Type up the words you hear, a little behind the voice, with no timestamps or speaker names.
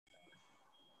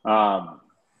Um,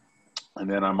 and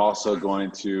then I'm also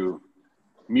going to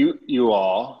mute you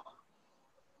all,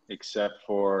 except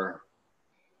for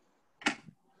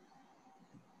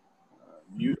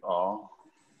mute all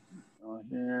on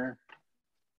here.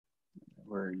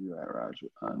 Where are you at, Roger?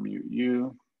 Unmute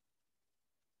you.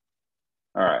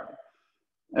 All right.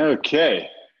 Okay.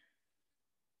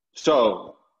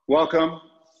 So welcome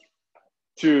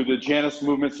to the Janus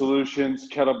Movement Solutions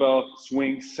Kettlebell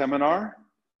Swing Seminar.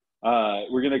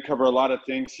 We're going to cover a lot of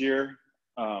things here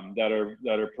that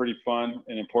are pretty fun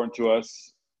and important to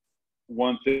us.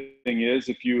 One thing is,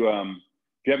 if you have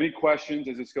any questions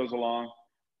as this goes along,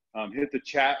 hit the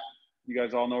chat. You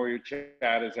guys all know where your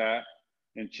chat is at,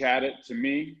 and chat it to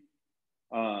me.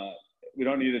 We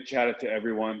don't need to chat it to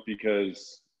everyone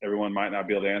because everyone might not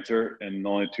be able to answer, and the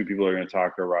only two people are going to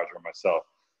talk are Roger and myself.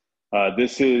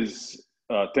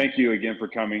 Thank you again for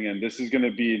coming, and this is going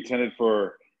to be intended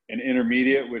for an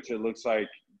intermediate, which it looks like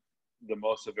the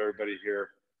most of everybody here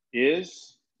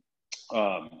is.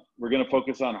 We're going to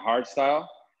focus on hard style,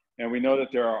 and we know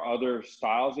that there are other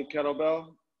styles of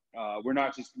kettlebell. We're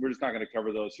just not going to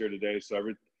cover those here today. So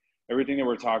everything that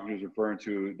we're talking to is referring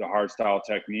to the hard style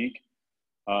technique.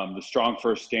 The strong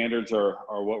first standards are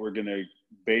what we're going to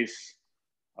base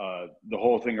the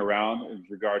whole thing around in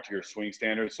regard to your swing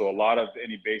standards. So a lot of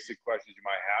any basic questions you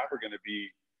might have are going to be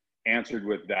answered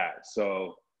with that.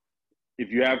 So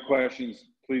if you have questions,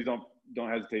 please don't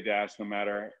hesitate to ask, no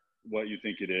matter what you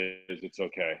think it is. It's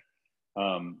okay.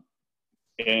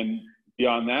 And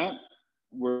beyond that,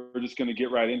 we're just going to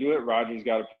get right into it. Roger's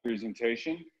got a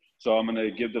presentation, so I'm going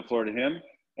to give the floor to him.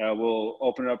 We'll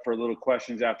open it up for little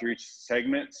questions after each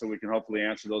segment, so we can hopefully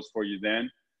answer those for you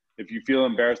then. If you feel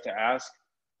embarrassed to ask,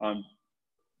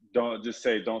 don't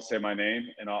say my name,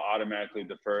 and I'll automatically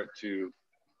defer it to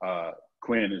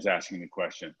Quinn is asking the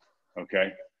question.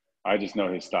 Okay, I just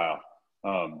know his style.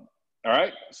 All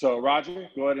right, so Roger,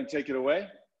 go ahead and take it away.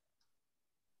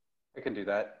 I can do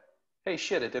that. Hey,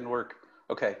 shit, it didn't work.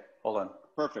 Okay, hold on.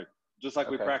 Perfect, just like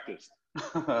we practiced.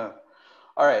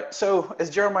 All right, so as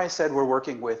Jeremiah said, we're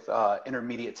working with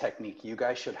intermediate technique. You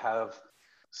guys should have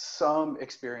some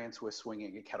experience with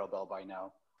swinging a kettlebell by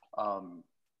now.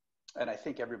 And I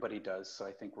think everybody does, so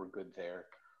I think we're good there.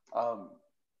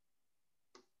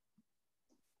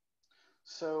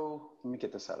 So let me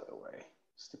get this out of the way.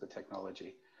 Stupid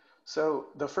technology. So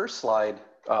the first slide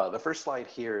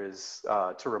here is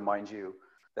to remind you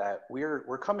that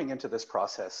we're coming into this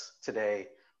process today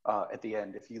at the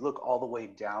end. If you look all the way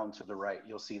down to the right,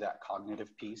 you'll see that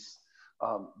cognitive piece,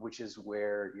 which is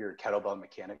where your kettlebell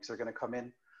mechanics are going to come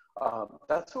in.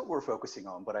 That's what we're focusing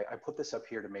on, but I put this up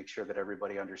here to make sure that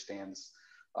everybody understands.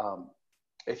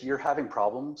 If you're having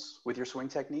problems with your swing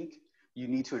technique, you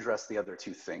need to address the other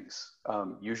two things.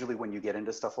 Usually when you get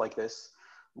into stuff like this,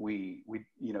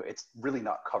 it's really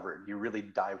not covered. You really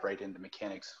dive right into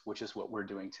mechanics, which is what we're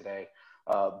doing today.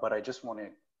 But I just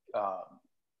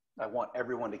I want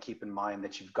everyone to keep in mind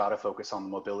that you've got to focus on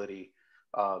mobility,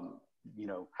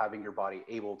 having your body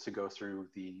able to go through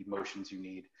the motions you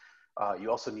need.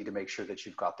 You also need to make sure that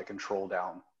you've got the control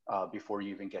down before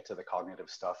you even get to the cognitive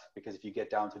stuff. Because if you get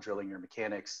down to drilling your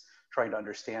mechanics, trying to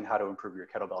understand how to improve your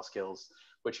kettlebell skills,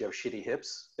 but you have shitty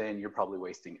hips, then you're probably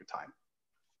wasting your time.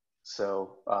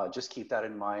 So just keep that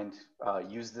in mind.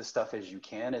 Use this stuff as you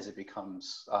can as it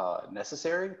becomes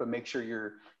necessary, but make sure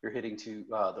you're hitting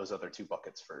those other two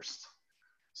buckets first.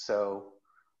 So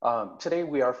today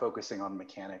we are focusing on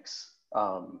mechanics.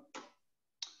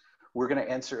 We're going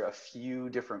to answer a few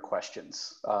different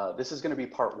questions. This is going to be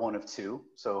part 1 of 2.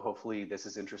 So hopefully this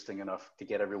is interesting enough to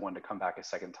get everyone to come back a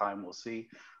second time. We'll see.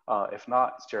 If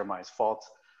not, it's Jeremiah's fault.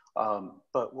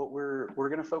 But what we're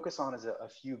going to focus on is a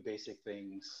few basic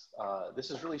things. This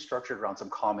is really structured around some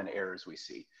common errors we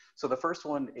see. So the first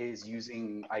one is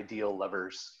using ideal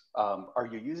levers. Are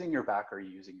you using your back or are you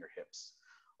using your hips?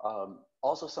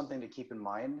 Also something to keep in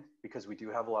mind, because we do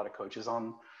have a lot of coaches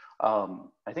on,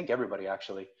 I think everybody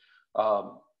actually,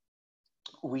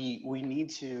 we need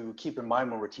to keep in mind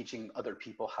when we're teaching other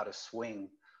people how to swing,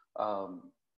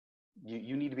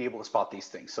 you need to be able to spot these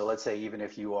things. So let's say even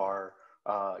if you're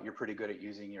pretty good at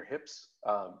using your hips,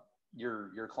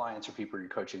 your clients or people you're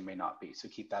coaching may not be. So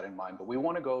keep that in mind. But we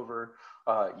want to go over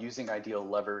using ideal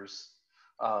levers.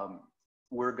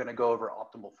 We're going to go over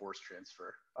optimal force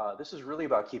transfer. This is really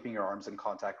about keeping your arms in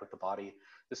contact with the body.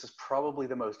 This is probably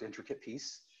the most intricate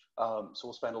piece. So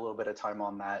we'll spend a little bit of time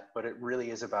on that, but it really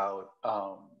is about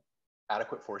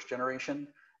adequate force generation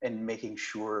and making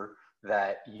sure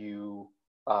that you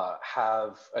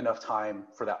have enough time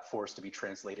for that force to be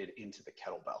translated into the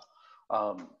kettlebell.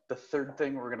 The third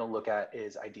thing we're going to look at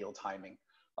is ideal timing.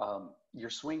 your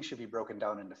swing should be broken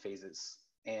down into phases.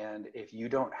 And if you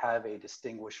don't have a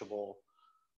distinguishable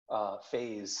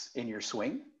phase in your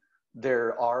swing,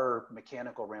 there are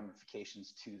mechanical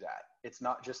ramifications to that. It's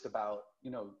not just about,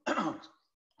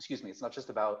 excuse me, it's not just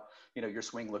about, your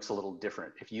swing looks a little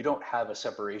different. If you don't have a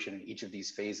separation in each of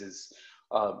these phases,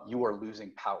 you are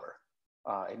losing power.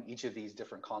 And each of these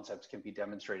different concepts can be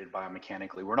demonstrated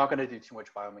biomechanically. We're not going to do too much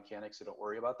biomechanics, so don't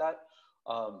worry about that.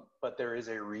 But there is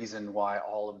a reason why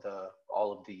all of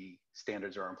the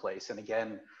standards are in place. And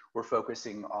again, we're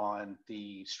focusing on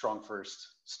the Strong First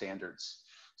standards.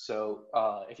 So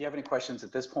if you have any questions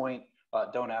at this point,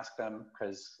 don't ask them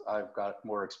because I've got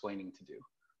more explaining to do.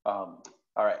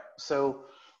 All right, so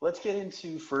let's get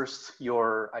into first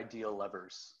your ideal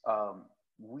levers.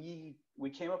 We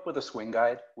came up with a swing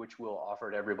guide, which we'll offer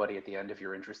to everybody at the end if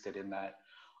you're interested in that.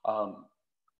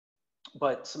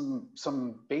 But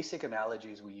some basic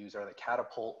analogies we use are the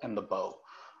catapult and the bow.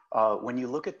 When you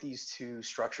look at these two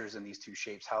structures and these two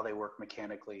shapes, how they work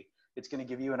mechanically, it's going to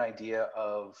give you an idea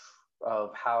of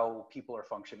how people are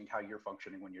functioning, how you're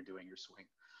functioning when you're doing your swing.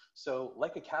 So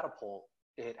like a catapult,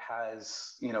 it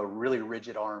has, really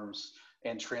rigid arms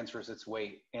and transfers its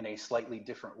weight in a slightly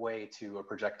different way to a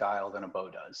projectile than a bow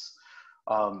does.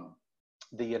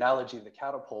 The analogy of the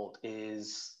catapult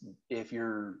is if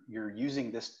you're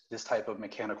using this type of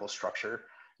mechanical structure,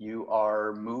 you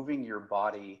are moving your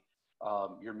body,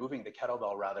 you're moving the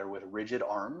kettlebell rather with rigid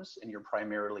arms, and you're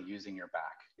primarily using your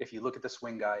back. If you look at the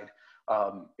swing guide,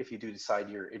 if you do decide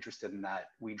you're interested in that,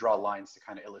 we draw lines to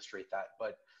kind of illustrate that.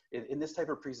 But in this type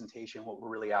of presentation, what we're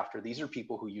really after, these are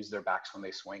people who use their backs when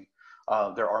they swing.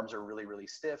 Their arms are really, really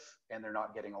stiff, and they're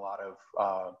not getting a lot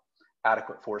of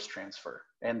adequate force transfer.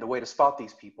 And the way to spot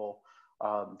these people,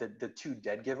 the two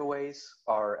dead giveaways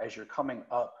are as you're coming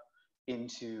up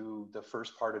into the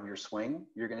first part of your swing,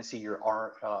 you're going to see your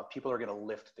arm, people are going to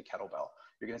lift the kettlebell.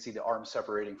 You're going to see the arms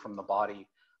separating from the body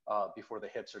before the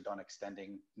hips are done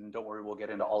extending. And don't worry, we'll get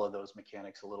into all of those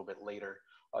mechanics a little bit later.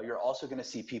 You're also going to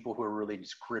see people who are really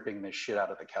just gripping the shit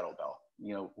out of the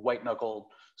kettlebell. White knuckled,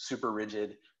 super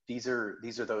rigid. These are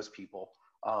those people.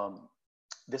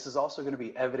 This is also going to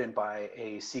be evident by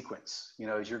a sequence.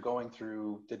 As you're going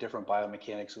through the different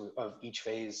biomechanics of each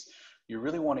phase, you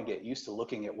really want to get used to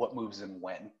looking at what moves and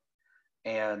when.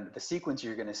 And the sequence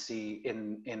you're going to see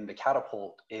in the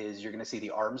catapult is you're going to see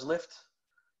the arms lift,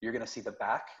 you're going to see the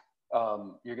back,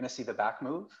 you're going to see the back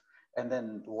move, and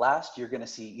then last you're going to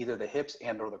see either the hips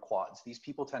and or the quads. These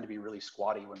people tend to be really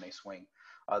squatty when they swing.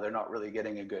 They're not really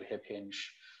getting a good hip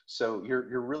hinge. So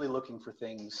you're really looking for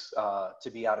things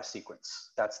to be out of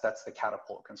sequence. That's the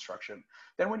catapult construction.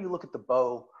 Then when you look at the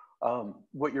bow,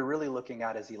 what you're really looking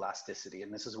at is elasticity,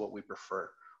 and this is what we prefer.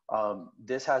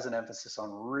 This has an emphasis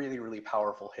on really, really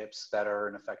powerful hips that are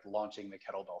in effect launching the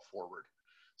kettlebell forward.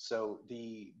 So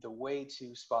the way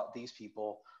to spot these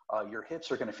people, your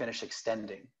hips are going to finish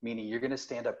extending, meaning you're going to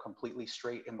stand up completely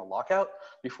straight in the lockout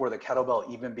before the kettlebell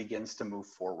even begins to move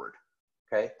forward.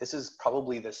 Okay, this is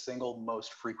probably the single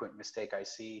most frequent mistake I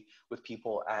see with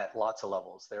people at lots of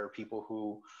levels. There are people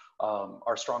who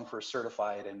are Strong First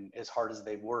certified, and as hard as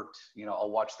they've worked,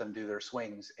 I'll watch them do their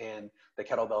swings and the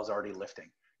kettlebell's already lifting.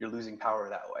 You're losing power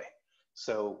that way.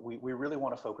 So we really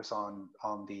want to focus on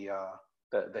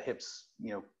the hips,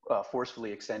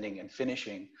 forcefully extending and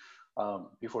finishing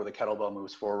before the kettlebell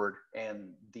moves forward. And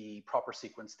the proper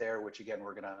sequence there, which again,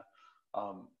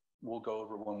 we'll go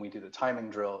over when we do the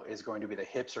timing drill, is going to be the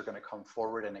hips are going to come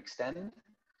forward and extend.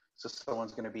 So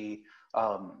someone's going to be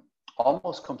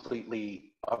almost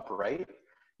completely upright.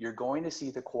 You're going to see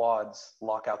the quads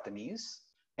lock out the knees.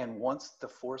 And once the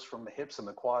force from the hips and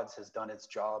the quads has done its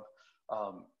job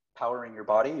powering your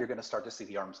body, you're going to start to see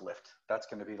the arms lift. That's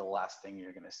going to be the last thing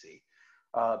you're going to see.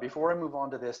 Before I move on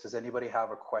to this, does anybody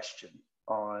have a question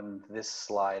on this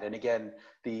slide? And again,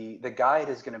 the guide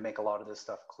is going to make a lot of this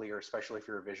stuff clear, especially if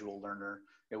you're a visual learner.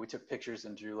 We took pictures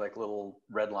and drew like little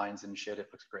red lines and shit. It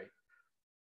looks great.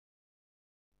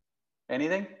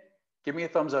 Anything? Give me a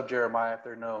thumbs up, Jeremiah, if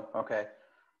they're no. Okay.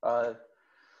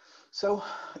 So,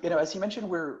 as you mentioned,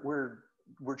 we're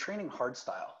training hard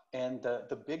style, and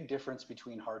the big difference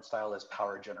between hard style is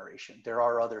power generation. There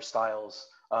are other styles,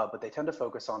 but they tend to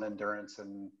focus on endurance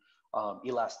and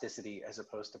elasticity as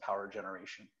opposed to power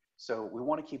generation. So we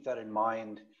want to keep that in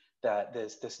mind, that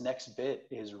this next bit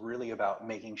is really about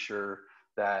making sure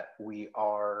that we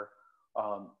are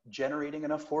generating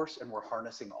enough force and we're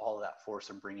harnessing all of that force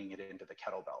and bringing it into the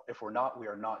kettlebell. If we're not, we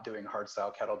are not doing hard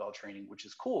style kettlebell training, which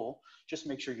is cool. Just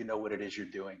make sure you know what it is you're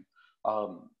doing.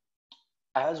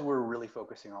 As we're really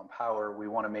focusing on power, we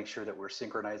want to make sure that we're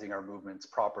synchronizing our movements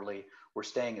properly. We're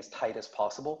staying as tight as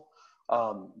possible.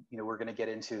 We're going to get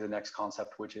into the next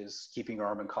concept, which is keeping your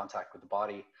arm in contact with the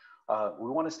body. We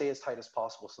want to stay as tight as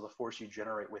possible so the force you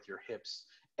generate with your hips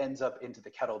ends up into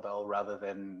the kettlebell rather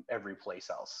than every place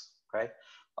else. Okay.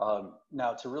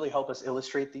 Now, to really help us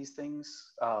illustrate these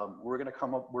things, we're going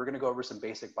to go over some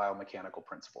basic biomechanical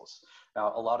principles.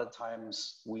 Now, a lot of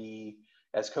times we,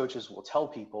 as coaches, will tell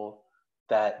people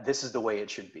that this is the way it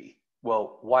should be.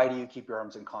 Well, why do you keep your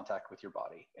arms in contact with your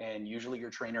body? And usually your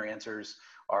trainer answers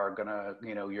are gonna,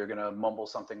 you're gonna mumble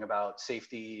something about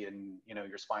safety and,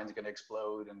 your spine's gonna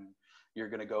explode and you're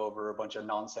gonna go over a bunch of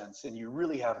nonsense and you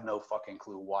really have no fucking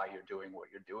clue why you're doing what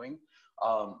you're doing.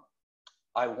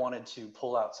 I wanted to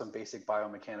pull out some basic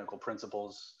biomechanical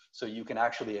principles so you can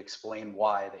actually explain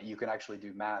why, that you can actually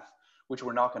do math, which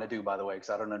we're not gonna do, by the way, because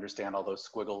I don't understand all those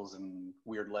squiggles and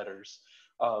weird letters.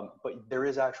 But there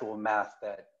is actual math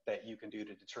that you can do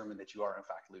to determine that you are in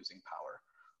fact losing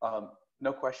power.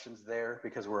 No questions there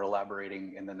because we're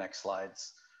elaborating in the next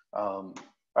slides. All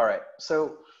right,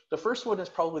 so the first one is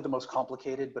probably the most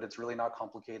complicated, but it's really not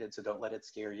complicated, so don't let it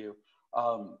scare you.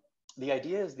 The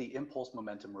idea is the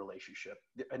impulse-momentum relationship.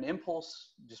 An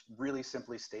impulse, just really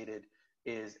simply stated,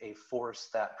 is a force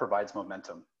that provides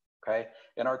momentum, okay?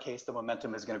 In our case, the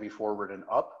momentum is gonna be forward and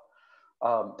up.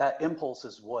 That impulse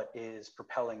is what is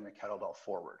propelling the kettlebell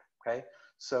forward, okay?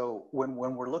 So when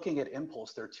we're looking at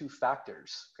impulse, there are two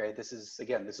factors, okay? This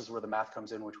is where the math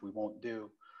comes in, which we won't do.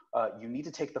 You need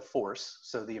to take the force,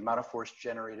 so the amount of force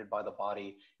generated by the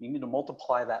body, you need to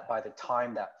multiply that by the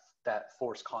time that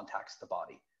force contacts the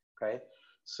body, okay?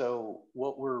 So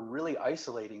what we're really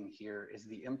isolating here is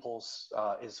the impulse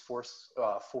is force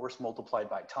multiplied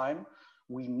by time.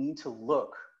 We need to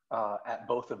look at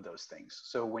both of those things.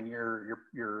 So when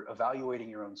you're evaluating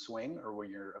your own swing or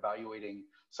when you're evaluating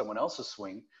someone else's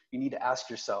swing, you need to ask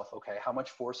yourself, okay, how much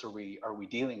force are we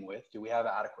dealing with? Do we have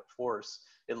adequate force?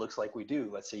 It looks like we do.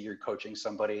 Let's say you're coaching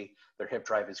somebody, their hip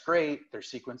drive is great, their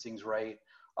sequencing's right,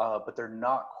 but they're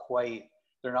not quite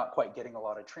getting a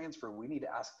lot of transfer. We need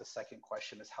to ask the second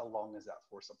question is how long is that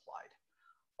force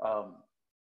applied?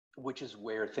 Which is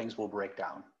where things will break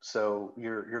down. So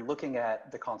you're looking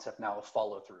at the concept now of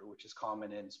follow through, which is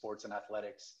common in sports and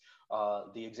athletics.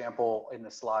 The example in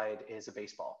the slide is a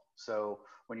baseball. So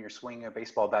when you're swinging a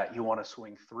baseball bat, you want to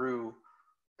swing through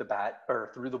the bat,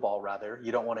 or through the ball rather.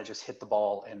 You don't want to just hit the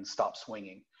ball and stop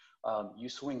swinging. You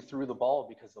swing through the ball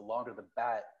because the longer the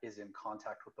bat is in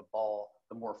contact with the ball,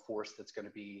 the more force that's going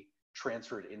to be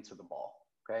transferred into the ball.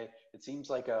 Okay, it seems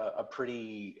like a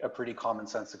pretty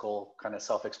commonsensical kind of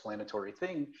self-explanatory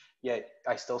thing, yet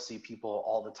I still see people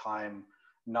all the time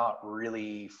not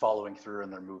really following through in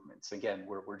their movements. Again,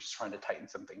 we're just trying to tighten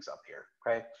some things up here.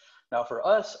 Okay, now for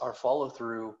us, our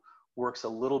follow-through works a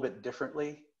little bit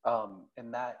differently,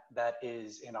 and that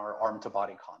is in our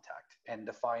arm-to-body contact, and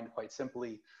defined quite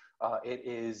simply, it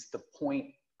is the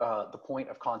point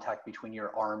of contact between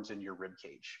your arms and your rib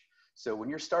cage. So when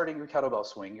you're starting your kettlebell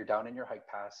swing, you're down in your hike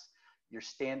pass, you're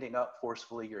standing up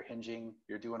forcefully, you're hinging,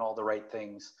 you're doing all the right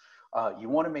things. You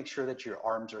want to make sure that your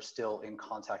arms are still in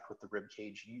contact with the rib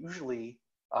cage. Usually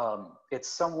it's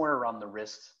somewhere around the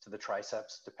wrist to the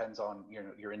triceps, depends on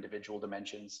your individual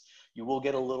dimensions. You will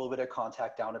get a little bit of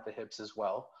contact down at the hips as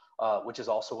well, which is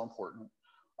also important.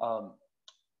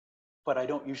 But I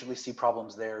don't usually see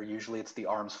problems there. Usually it's the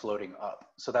arms floating up.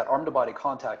 So that arm to body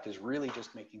contact is really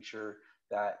just making sure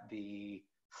that the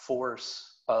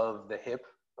force of the hip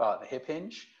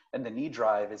hinge and the knee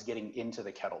drive is getting into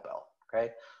the kettlebell,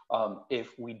 okay? If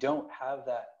we don't have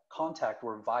that contact,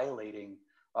 we're violating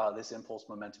this impulse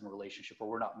momentum relationship, or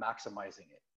we're not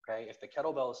maximizing it, okay? If the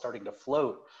kettlebell is starting to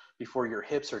float before your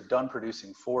hips are done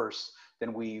producing force,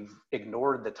 then we've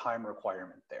ignored the time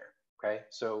requirement there, okay?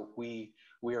 So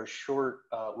we're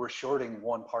shorting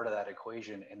one part of that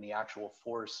equation, and the actual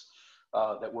force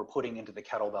that we're putting into the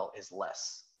kettlebell is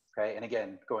less, okay? And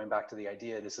again, going back to the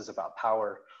idea, this is about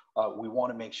power. We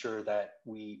want to make sure that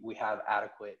we have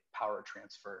adequate power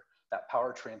transfer. That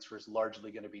power transfer is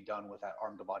largely going to be done with that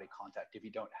arm to body contact. If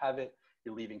you don't have it,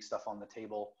 you're leaving stuff on the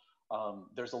table.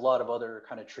 There's a lot of other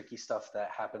kind of tricky stuff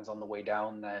that happens on the way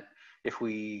down that if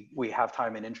we have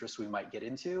time and interest, we might get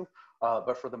into,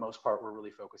 but for the most part, we're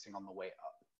really focusing on the way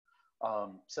up.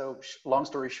 So long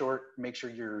story short, make sure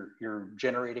you're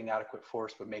generating adequate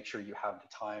force, but make sure you have the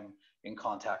time in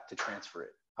contact to transfer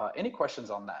it. Any questions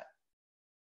on that?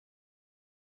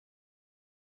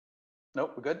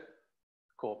 Nope, we're good?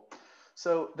 Cool.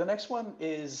 So the next one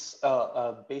is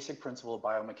a basic principle of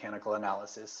biomechanical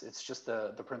analysis. It's just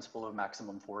the principle of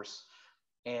maximum force.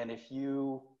 And if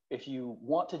you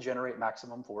want to generate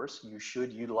maximum force, you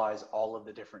should utilize all of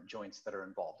the different joints that are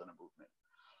involved in a movement.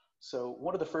 So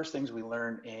one of the first things we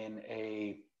learn in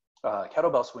a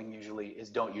kettlebell swing usually is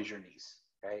don't use your knees.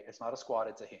 Okay, it's not a squat,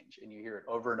 it's a hinge, and you hear it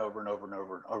over and over and over and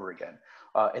over and over again.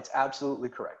 It's absolutely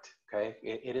correct. Okay,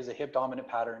 it is a hip dominant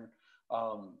pattern.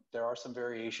 There are some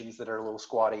variations that are a little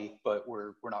squatty, but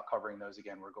we're not covering those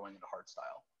again. We're going into hard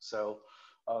style. So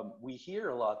we hear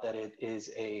a lot that it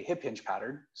is a hip hinge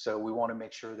pattern. So we want to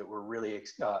make sure that we're really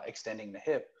extending the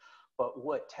hip. But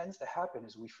what tends to happen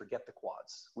is we forget the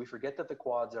quads. We forget that the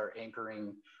quads are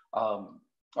anchoring,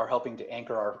 are helping to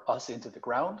anchor us into the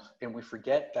ground, and we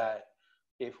forget that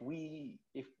if we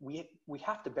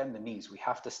have to bend the knees, we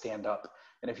have to stand up.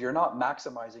 And if you're not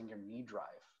maximizing your knee drive,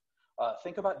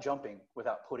 think about jumping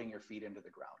without putting your feet into the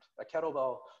ground. A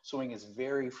kettlebell swing is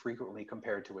very frequently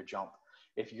compared to a jump.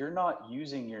 If you're not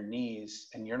using your knees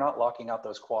and you're not locking out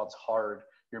those quads hard,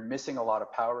 you're missing a lot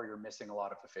of power, you're missing a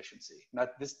lot of efficiency.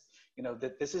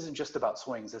 This isn't just about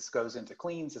swings. This goes into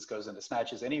cleans, this goes into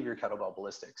snatches, any of your kettlebell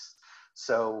ballistics.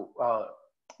 So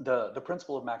the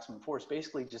principle of maximum force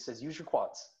basically just says use your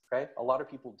quads. Okay, a lot of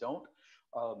people don't.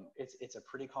 It's a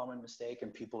pretty common mistake,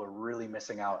 and people are really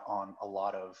missing out on a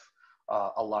lot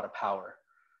of power.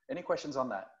 Any questions on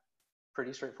that?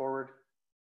 Pretty straightforward.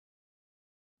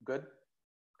 Good.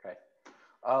 Okay.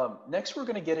 Next, we're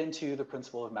going to get into the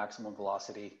principle of maximum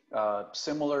velocity.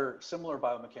 Similar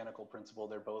biomechanical principle.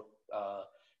 They're both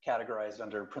categorized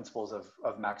under principles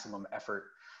of maximum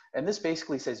effort. And this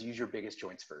basically says use your biggest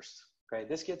joints first. Okay.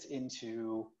 This gets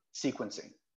into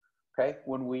sequencing. Okay.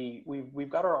 When we've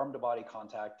got our arm to body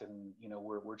contact, and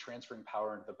we're transferring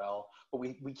power into the bell, but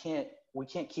we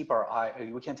can't take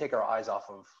our eyes off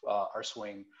of our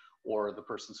swing or the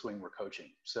person's swing we're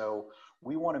coaching. So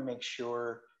we want to make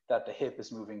sure that the hip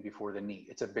is moving before the knee.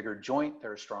 It's a bigger joint.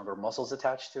 There are stronger muscles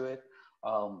attached to it.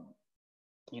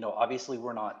 Obviously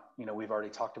we're not, we've already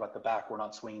talked about the back. We're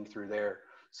not swinging through there.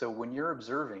 So when you're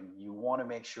observing, you want to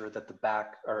make sure that the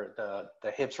back, or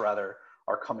the hips rather,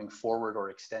 are coming forward or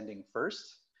extending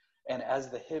first. And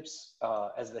as the hips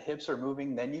are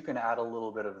moving, then you can add a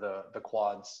little bit of the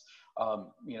quads.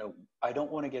 I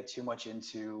don't want to get too much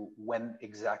into when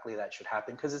exactly that should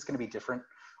happen, because it's going to be different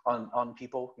on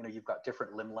people. You've got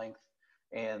different limb length,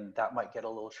 and that might get a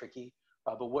little tricky.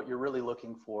 But what you're really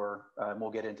looking for, and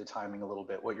we'll get into timing a little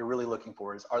bit, what you're really looking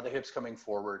for is, are the hips coming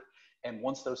forward? And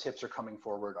once those hips are coming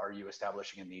forward, are you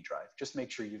establishing a knee drive? Just make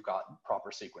sure you've got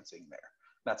proper sequencing there.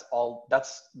 That's all.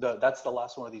 That's the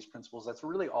last one of these principles. That's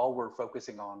really all we're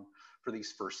focusing on for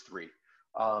these first three.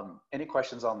 Any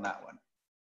questions on that one?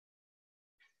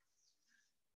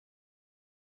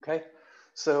 Okay.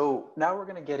 So now we're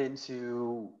going to get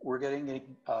into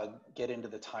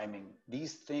the timing.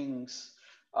 These things,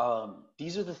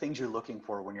 these are the things you're looking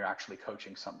for when you're actually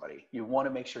coaching somebody. You want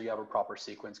to make sure you have a proper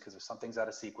sequence, because if something's out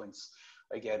of sequence,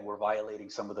 again, we're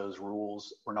violating some of those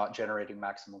rules. We're not generating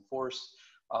maximum force.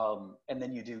 And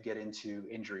then you do get into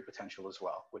injury potential as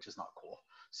well, which is not cool.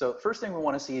 So first thing we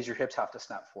want to see is your hips have to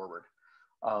snap forward.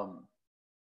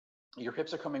 Your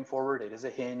hips are coming forward. It is a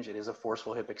hinge. It is a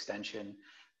forceful hip extension.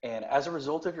 And as a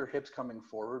result of your hips coming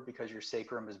forward, because your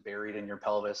sacrum is buried in your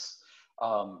pelvis,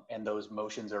 and those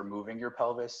motions are moving your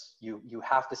pelvis, you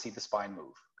have to see the spine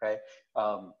move. Okay.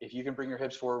 If you can bring your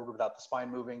hips forward without the spine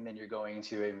moving, then you're going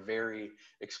into a very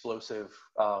explosive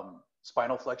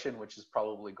spinal flexion, which is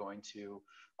probably going to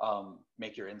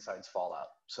make your insides fall out.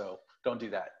 So don't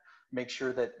do that. Make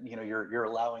sure that you're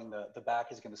allowing the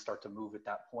back is going to start to move at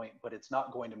that point, but it's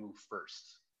not going to move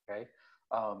first. Okay.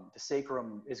 The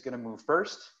sacrum is going to move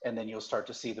first, and then you'll start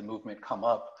to see the movement come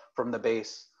up from the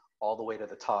base all the way to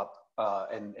the top,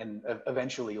 and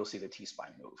eventually you'll see the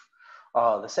T-spine move.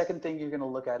 The second thing you're going to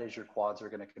look at is your quads are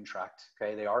going to contract.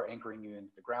 Okay, they are anchoring you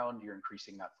into the ground. You're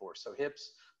increasing that force. So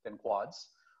hips, then quads.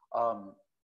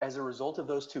 As a result of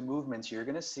those two movements, you're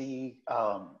going to see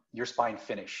your spine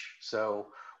finish. So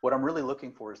what I'm really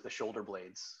looking for is the shoulder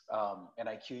blades, and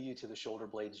I cue you to the shoulder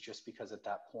blades just because at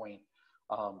that point,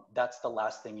 that's the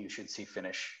last thing you should see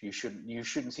finish. You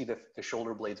shouldn't see the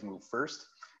shoulder blades move first.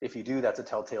 If you do, that's a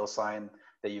telltale sign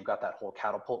that you've got that whole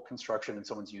catapult construction and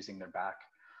someone's using their back.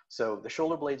 So the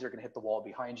shoulder blades are going to hit the wall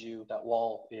behind you. That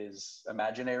wall is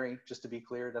imaginary, just to be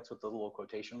clear. That's what the little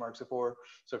quotation marks are for.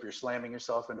 So if you're slamming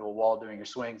yourself into a wall doing your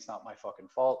swing, it's not my fucking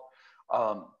fault.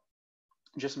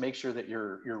 Just make sure that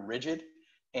you're rigid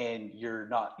and you're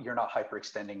not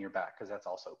hyperextending your back, because that's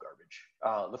also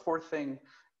garbage. The fourth thing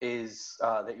is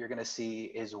that you're going to see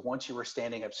is once you are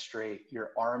standing up straight,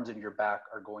 your arms and your back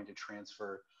are going to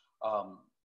transfer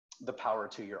the power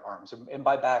to your arms. And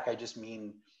by back, I just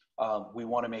mean we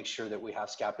want to make sure that we have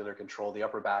scapular control. The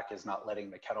upper back is not letting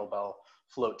the kettlebell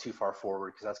float too far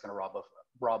forward, because that's going to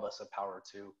rob us of power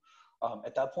too.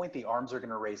 At that point, the arms are going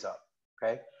to raise up.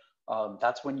 Okay.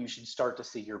 That's when you should start to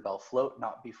see your bell float,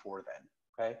 not before then.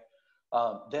 Okay.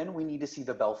 Then we need to see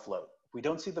the bell float. If we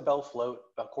don't see the bell float,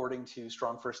 according to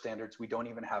Strong First standards, we don't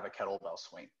even have a kettlebell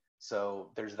swing.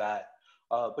 So there's that.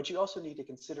 But you also need to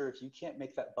consider, if you can't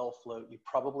make that bell float, you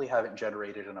probably haven't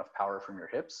generated enough power from your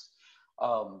hips.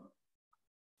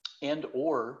 And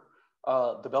or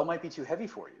the bell might be too heavy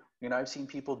for you. You know, I've seen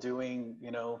people doing,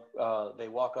 they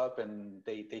walk up and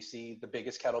they see the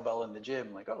biggest kettlebell in the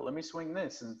gym, like, oh, let me swing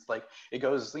this. And it's like, it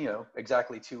goes,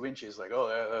 exactly 2 inches, like, oh,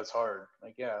 yeah, that's hard.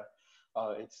 Like, yeah,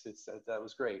 that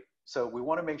was great. So we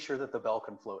want to make sure that the bell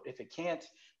can float. If it can't,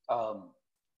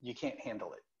 you can't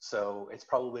handle it. So it's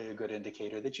probably a good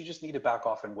indicator that you just need to back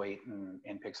off and wait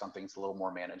and pick something that's a little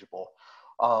more manageable.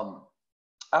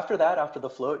 After that, after the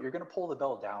float, you're going to pull the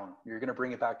bell down. You're going to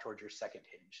bring it back towards your second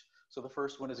hinge. So the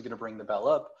first one is going to bring the bell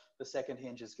up. The second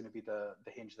hinge is going to be the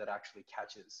hinge that actually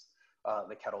catches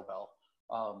the kettlebell.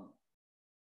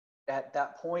 At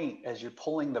that point, as you're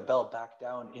pulling the bell back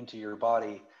down into your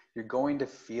body, you're going to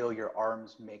feel your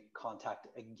arms make contact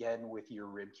again with your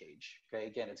rib cage. Okay,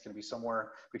 again, it's going to be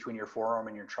somewhere between your forearm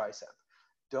and your tricep.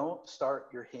 Don't start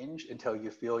your hinge until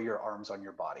you feel your arms on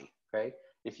your body. Okay,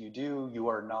 if you do, you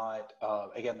are not,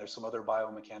 again, there's some other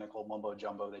biomechanical mumbo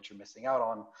jumbo that you're missing out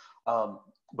on.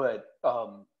 But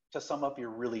to sum up, you're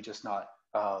really just not,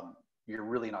 you're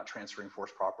really not transferring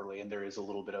force properly. And there is a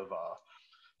little bit of,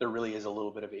 there really is a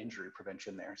little bit of injury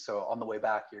prevention there. So on the way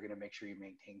back, you're going to make sure you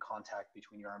maintain contact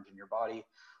between your arms and your body.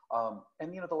 And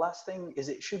the last thing is,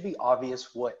 it should be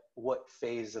obvious what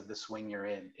phase of the swing you're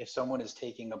in. If someone is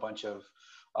taking a bunch of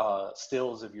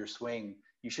stills of your swing,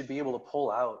 you should be able to pull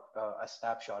out a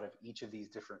snapshot of each of these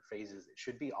different phases. It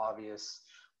should be obvious.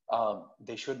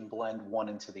 They shouldn't blend one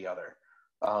into the other.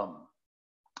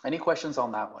 Any questions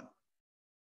on that one?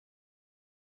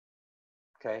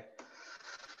 Okay.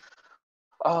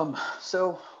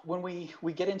 So when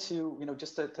we get into,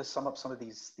 just to sum up some of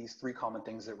these 3 common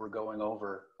things that we're going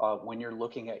over, when you're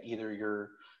looking at either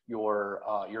your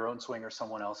own swing or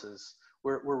someone else's,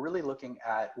 we're really looking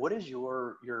at, what is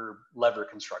your lever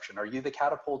construction? Are you the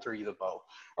catapult or are you the bow?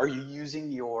 Are you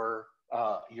using your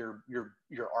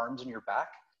arms and your back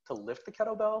to lift the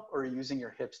kettlebell, or are you using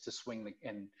your hips to swing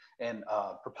and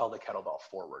propel the kettlebell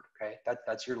forward? Okay,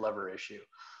 that's your lever issue.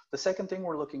 The second thing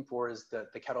we're looking for is the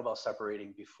kettlebell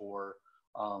separating before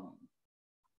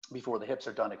the hips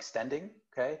are done extending.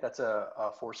 Okay, that's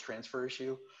a force transfer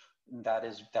issue.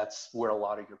 That's where a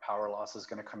lot of your power loss is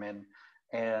going to come in.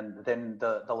 And then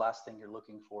the last thing you're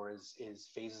looking for is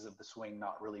phases of the swing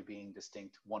not really being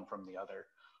distinct one from the other.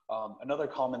 Another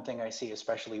common thing I see,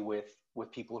 especially with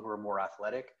people who are more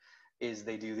athletic, is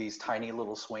they do these tiny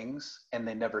little swings and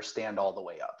they never stand all the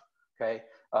way up. Okay,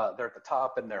 they're at the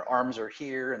top and their arms are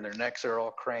here and their necks are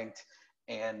all cranked,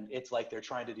 and it's like they're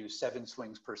trying to do 7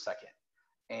 swings per second.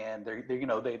 And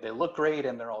they look great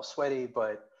and they're all sweaty,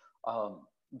 but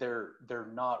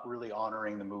they're not really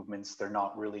honoring the movements. They're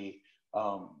not really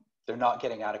they're not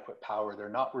getting adequate power. They're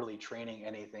not really training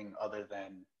anything other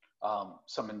than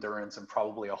some endurance and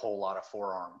probably a whole lot of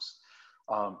forearms.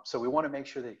 So we want to make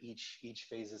sure that each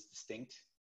phase is distinct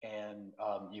and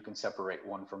you can separate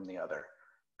one from the other.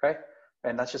 Okay,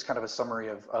 and that's just kind of a summary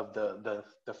of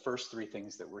the first 3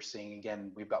 things that we're seeing.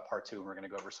 Again, we've got part 2 and we're going to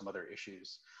go over some other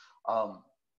issues.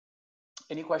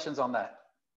 Any questions on that?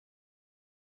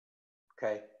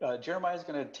 Okay, Jeremiah is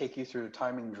going to take you through a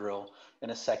timing drill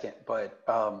in a second, but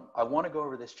I want to go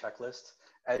over this checklist.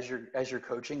 As you're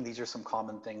coaching, these are some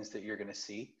common things that you're going to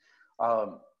see.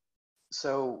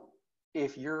 So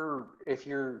if you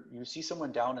see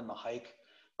someone down in the hike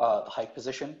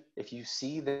position, if you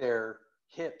see their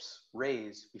hips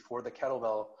raise before the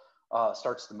kettlebell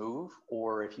starts to move,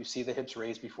 or if you see the hips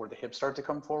raise before the hips start to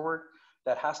come forward,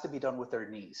 that has to be done with their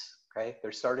knees. Okay,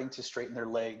 they're starting to straighten their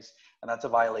legs, and that's a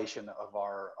violation of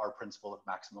our principle of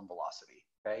maximum velocity.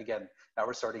 Okay, again, now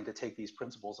we're starting to take these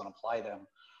principles and apply them.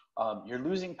 You're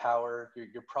losing power.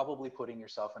 You're probably putting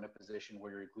yourself in a position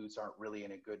where your glutes aren't really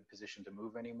in a good position to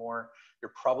move anymore.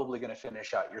 You're probably going to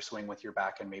finish out your swing with your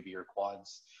back and maybe your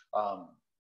quads.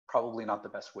 Probably not the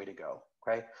best way to go.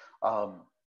 Okay,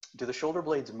 do the shoulder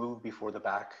blades move before the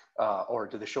back, or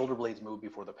do the shoulder blades move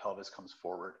before the pelvis comes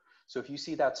forward? So if you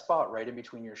see that spot right in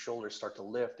between your shoulders start to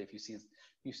lift, if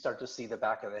you start to see the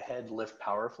back of the head lift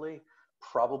powerfully,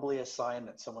 probably a sign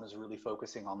that someone is really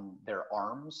focusing on their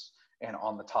arms and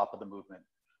on the top of the movement.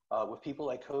 With people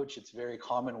I coach, it's very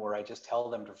common where I just tell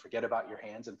them to forget about your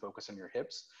hands and focus on your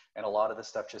hips, and a lot of the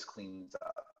stuff just cleans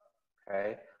up.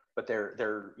 Okay, but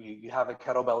you have a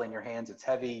kettlebell in your hands, it's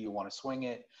heavy, you want to swing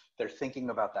it, they're thinking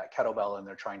about that kettlebell and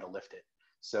they're trying to lift it.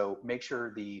 So make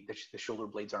sure the shoulder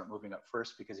blades aren't moving up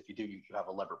first, because if you do, you have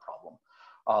a lever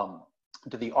problem.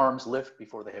 Do the arms lift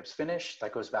before the hips finish?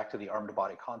 That goes back to the arm to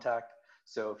body contact.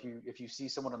 So if you see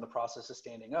someone in the process of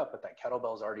standing up, but that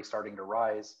kettlebell is already starting to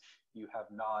rise, you have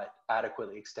not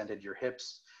adequately extended your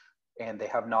hips, and they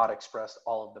have not expressed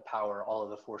all of the power, all of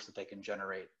the force that they can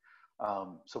generate.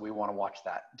 So we want to watch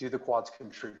that. Do the quads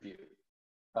contribute?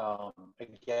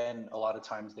 Again, a lot of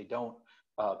times they don't.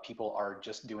 People are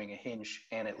just doing a hinge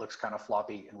and it looks kind of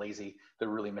floppy and lazy. They're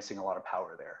really missing a lot of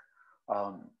power there.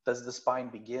 Does the spine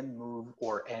begin, move,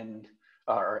 or end,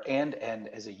 and end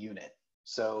as a unit?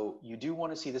 So you do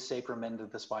want to see the sacrum end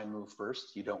of the spine move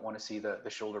first. You don't want to see the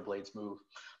shoulder blades move,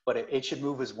 but it should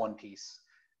move as one piece.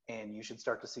 And you should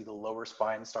start to see the lower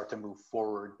spine start to move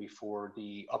forward before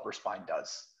the upper spine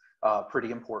does.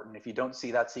 Pretty important. If you don't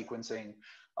see that sequencing,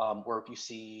 or if you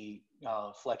see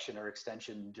flexion or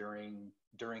extension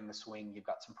during the swing, you've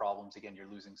got some problems. Again,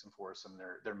 you're losing some force, and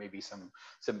there may be some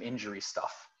injury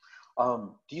stuff.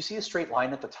 Do you see a straight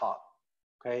line at the top?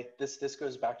 Okay, this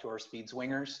goes back to our speed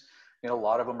swingers. You know, a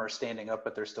lot of them are standing up,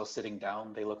 but they're still sitting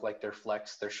down. They look like they're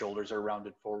flexed. Their shoulders are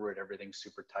rounded forward. Everything's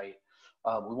super tight.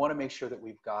 We want to make sure that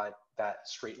we've got that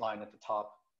straight line at the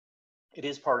top. It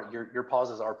is part of your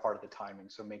pauses are part of the timing.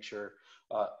 So make sure,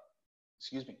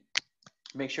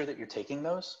 make sure that you're taking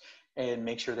those, and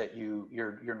make sure that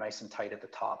you're nice and tight at the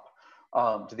top.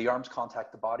 Do the arms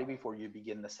contact the body before you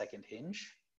begin the second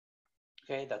hinge?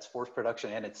 Okay, that's force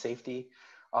production and it's safety.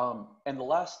 And the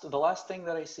last thing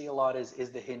that I see a lot is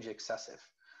the hinge excessive.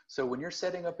 So when you're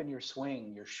setting up in your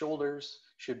swing, your shoulders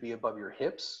should be above your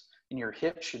hips and your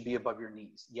hips should be above your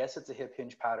knees. Yes, it's a hip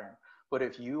hinge pattern, but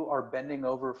if you are bending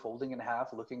over, folding in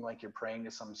half, looking like you're praying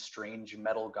to some strange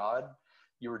metal god,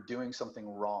 you're doing something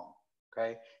wrong.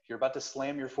 Okay, if you're about to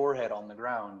slam your forehead on the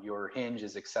ground, your hinge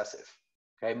is excessive.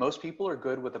 Okay, most people are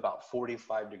good with about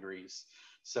 45 degrees.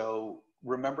 So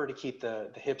remember to keep the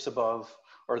hips above,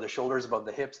 or the shoulders above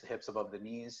the hips above the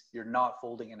knees. You're not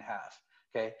folding in half.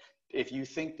 Okay, if you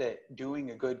think that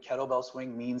doing a good kettlebell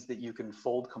swing means that you can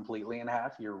fold completely in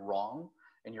half, you're wrong,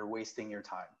 and you're wasting your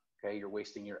time. Okay, you're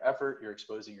wasting your effort, you're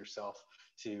exposing yourself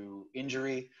to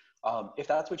injury. If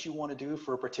that's what you want to do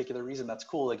for a particular reason, that's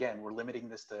cool. Again, we're limiting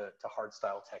this to hard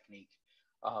style technique.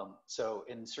 So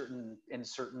in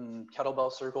certain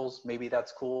kettlebell circles, maybe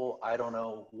that's cool. I don't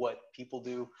know what people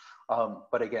do,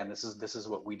 but again, this is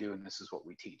what we do and this is what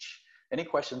we teach. Any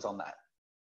questions on that?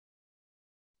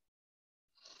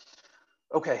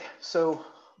 Okay, so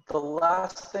the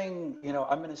last thing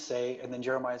I'm going to say, and then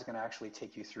Jeremiah is going to actually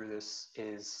take you through this,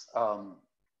 is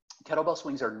kettlebell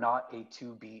swings are not a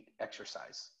 2-beat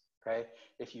exercise. Okay,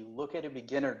 if you look at a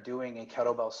beginner doing a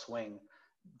kettlebell swing,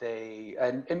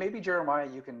 and maybe Jeremiah,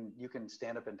 you can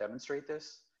stand up and demonstrate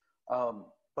this,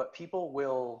 but people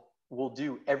will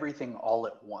do everything all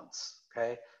at once.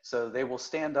 Okay, so they will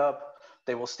stand up,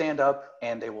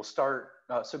 and they will start.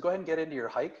 So go ahead and get into your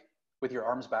hike with your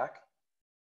arms back.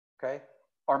 Okay,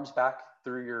 arms back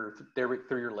through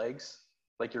your legs,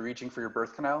 like you're reaching for your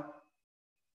birth canal.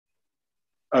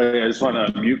 I just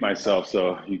want to mute myself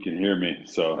so you can hear me.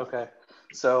 So okay.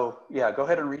 So yeah, go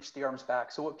ahead and reach the arms back.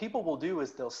 So what people will do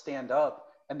is they'll stand up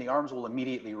and the arms will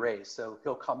immediately raise. So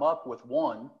he'll come up with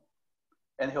 1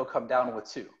 and he'll come down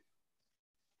with 2.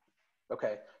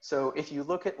 Okay, so if you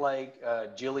look at like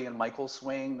Jillian Michaels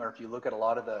swing, or if you look at a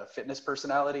lot of the fitness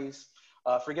personalities,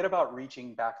 forget about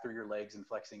reaching back through your legs and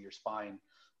flexing your spine.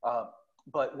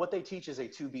 But what they teach is a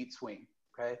 2-beat swing,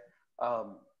 okay?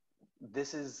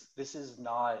 This is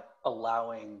not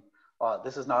allowing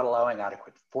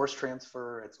adequate force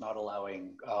transfer. It's not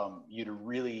allowing you to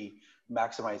really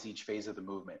maximize each phase of the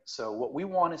movement. So what we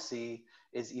want to see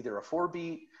is either a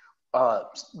 4-beat.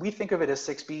 We think of it as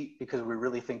 6-beat because we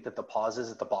really think that the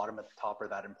pauses at the bottom, at the top are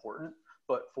that important.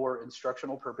 But for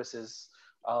instructional purposes,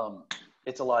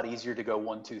 it's a lot easier to go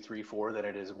 1, 2, 3, 4 than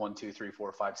it is 1, 2, 3,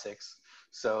 4, 5, 6.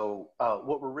 So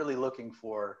what we're really looking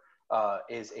for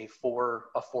is a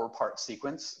 4-part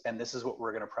sequence, and this is what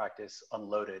we're going to practice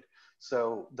unloaded.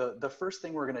 So the first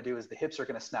thing we're going to do is the hips are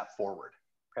going to snap forward.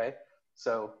 Okay,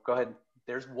 so go ahead.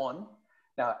 There's 1.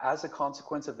 Now, as a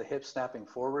consequence of the hips snapping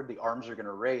forward, the arms are going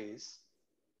to raise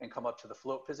and come up to the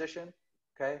float position.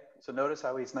 Okay, so notice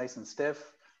how he's nice and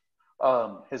stiff.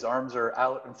 His arms are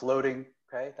out and floating.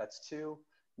 Okay, that's 2.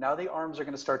 Now the arms are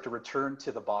going to start to return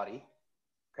to the body.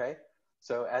 Okay.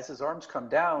 So as his arms come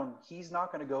down, he's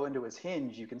not going to go into his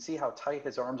hinge. You can see how tight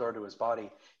his arms are to his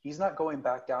body. He's not going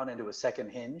back down into a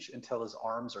second hinge until his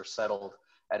arms are settled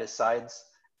at his sides.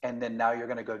 And then now you're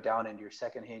going to go down into your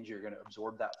second hinge. You're going to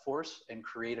absorb that force and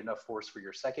create enough force for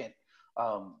your second,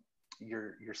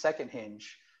 second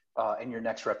hinge in your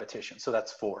next repetition. So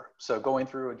that's 4. So going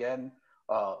through again,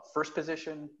 first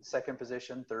position, second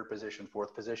position, third position,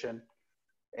 fourth position.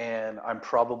 And I'm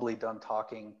probably done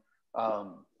talking.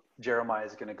 Jeremiah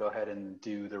is going to go ahead and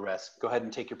do the rest. Go ahead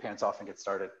and take your pants off and get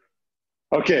started.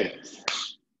 Okay.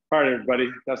 All right, everybody.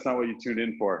 That's not what you tuned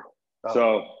in for.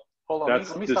 So hold on.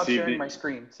 Let me stop sharing my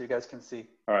screen so you guys can see.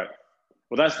 All right.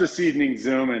 Well, that's this evening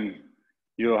Zoom, and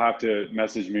you'll have to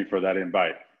message me for that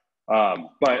invite.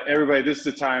 But everybody, this is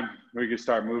the time where you can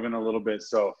start moving a little bit.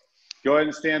 So go ahead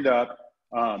and stand up.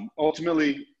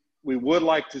 Ultimately, we would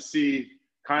like to see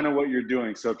kind of what you're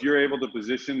doing. So if you're able to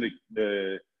position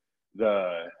the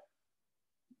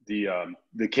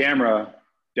camera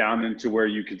down into where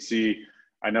you can see,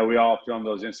 I know we all film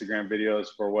those Instagram videos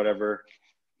for whatever.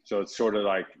 So it's sort of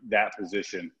like that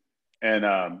position. And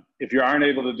if you aren't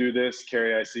able to do this,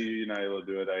 Carrie, I see you're not able to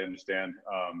do it. I understand.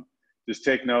 Just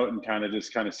take note and kind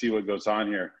of see what goes on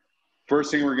here.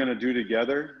 First thing we're going to do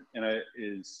together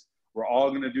is we're all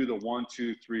going to do the 1,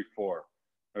 2, 3, 4.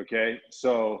 Okay.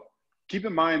 So keep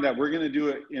in mind that we're going to do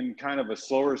it in kind of a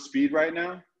slower speed right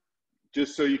now,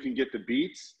 just so you can get the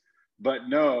beats. But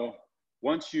no,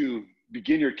 once you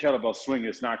begin your kettlebell swing,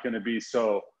 it's not going to be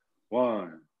so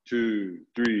 1, 2,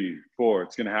 3, 4.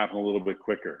 It's going to happen a little bit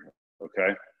quicker.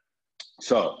 Okay.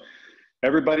 So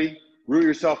everybody, root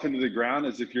yourself into the ground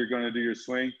as if you're going to do your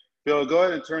swing. Bill, go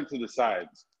ahead and turn to the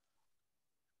sides.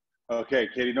 Okay,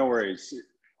 Katie, no worries.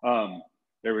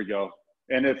 There we go.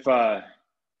 And if I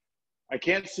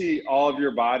can't see all of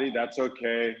your body, that's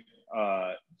okay.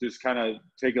 Just kind of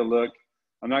take a look.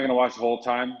 I'm not going to watch the whole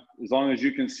time. As long as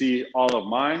you can see all of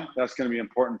mine, that's going to be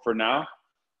important for now.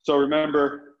 So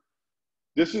remember,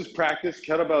 this is practice.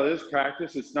 Kettlebell is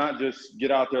practice. It's not just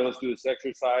get out there, let's do this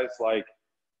exercise like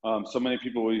so many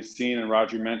people we've seen, and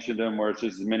Roger mentioned them, where it's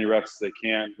just as many reps as they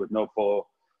can with no full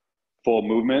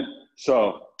movement.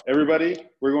 So everybody,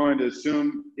 we're going to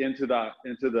zoom into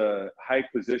the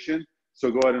hike position.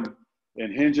 So go ahead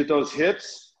and hinge at those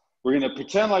hips. We're going to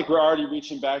pretend like we're already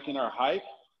reaching back in our hike.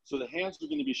 So the hands are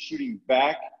going to be shooting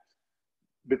back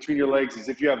between your legs as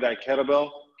if you have that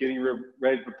kettlebell, getting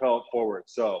ready to propel it forward.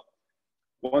 So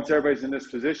once everybody's in this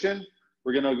position,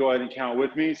 we're going to go ahead and count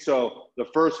with me. So the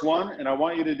first one, and I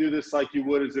want you to do this like you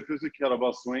would as if it was a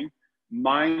kettlebell swing.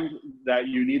 Mind that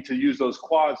you need to use those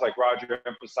quads like Roger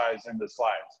emphasized in the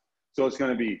slides. So it's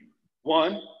going to be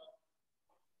 1,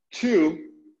 2.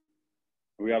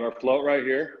 We got our float right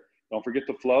here. Don't forget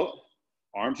the float.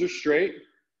 Arms are straight.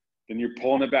 Then you're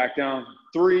pulling it back down.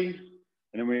 3,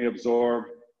 and then we absorb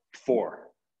 4.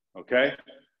 Okay?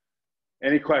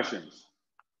 Any questions?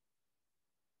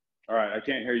 All right, I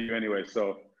can't hear you anyway,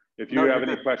 so if you have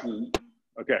any questions,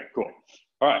 okay, cool.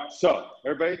 All right, so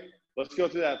everybody, let's go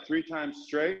through that 3 times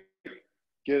straight.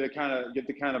 Get the kind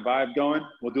of vibe going.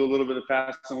 We'll do a little bit of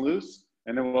fast and loose,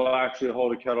 and then we'll actually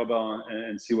hold a kettlebell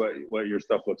and see what your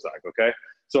stuff looks like. Okay.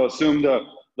 So assume the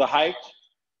height.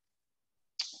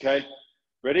 Okay.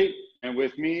 Ready? And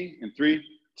with me in 3,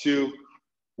 2,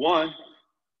 1,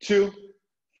 2.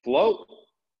 Float.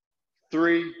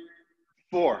 3,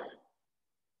 4.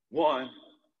 1,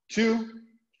 2.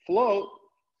 Float.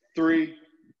 3,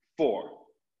 4.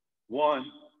 1,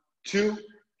 2.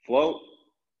 Float.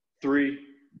 3,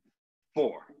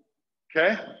 4.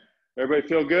 Okay. Everybody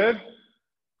feel good?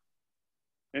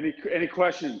 Any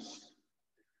questions?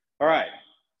 All right.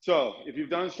 So if you've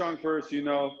done strong first, you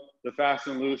know the fast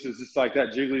and loose is just like that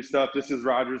jiggly stuff. This is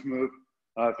Roger's move.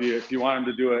 If you want him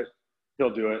to do it, he'll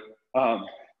do it.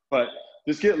 But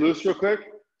just get loose real quick.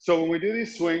 So when we do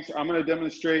these swings, I'm going to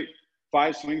demonstrate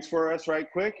 5 swings for us right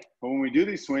quick. But when we do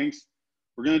these swings,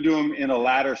 we're going to do them in a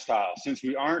ladder style. Since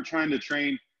we aren't trying to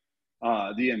train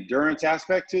the endurance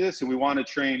aspect to this, and we want to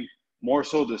train more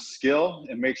so the skill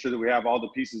and make sure that we have all the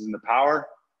pieces in the power,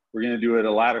 we're going to do it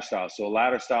a ladder style. So a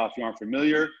ladder style, if you aren't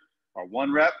familiar, our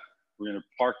 1 rep, we're going to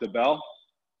park the bell,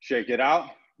 shake it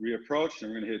out, reapproach,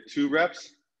 and we're going to hit 2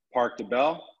 reps, park the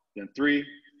bell, then 3,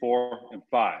 4, and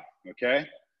 5, okay?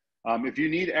 If you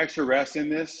need extra rest in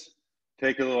this,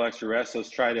 take a little extra rest.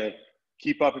 Let's try to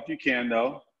keep up if you can,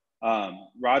 though.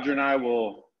 Roger and I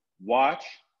will watch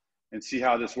and see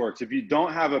how this works. If you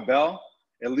don't have a bell,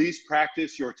 at least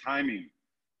practice your timing.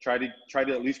 Try to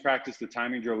at least practice the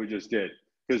timing drill we just did.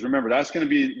 Because remember, that's going to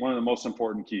be one of the most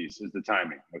important keys is the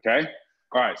timing, okay?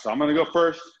 All right, so I'm going to go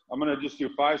first. I'm going to just do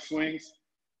 5 swings,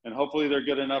 and hopefully they're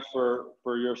good enough for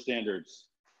your standards.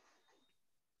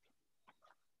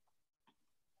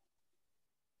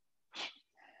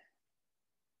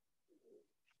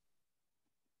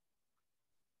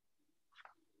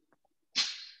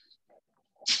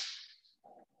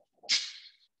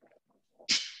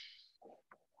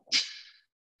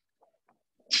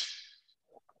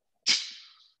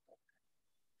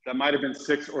 That might have been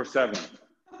 6 or 7.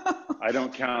 I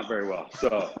don't count very well.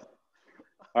 So,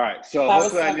 all right. So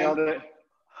hopefully I nailed it.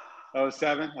 That was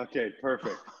 7. Okay,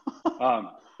 perfect.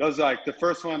 That was like the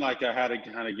first one. Like I had to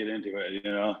kind of get into it,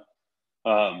 you know.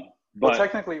 But well,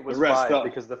 technically it was 5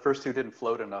 because the first 2 didn't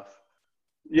float enough.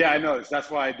 Yeah, I noticed.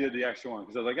 That's why I did the extra one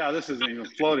because I was like, oh, this isn't even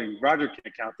floating. Roger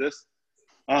can't count this.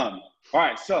 All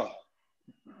right, so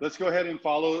let's go ahead and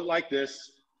follow it like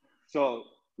this. So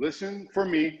listen for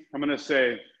me. I'm going to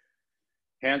say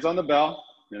hands on the bell,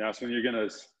 and that's when you're going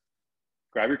to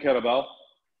grab your kettlebell.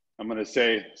 I'm going to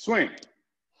say swing,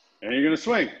 and you're going to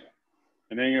swing,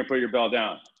 and then you're going to put your bell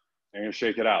down, and you're going to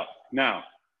shake it out. Now,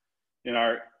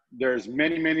 there's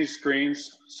many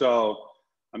screens, so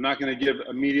I'm not going to give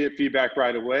immediate feedback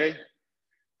right away.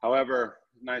 However,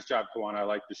 nice job, Kawan. I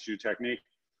like the shoe technique.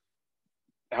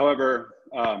 However,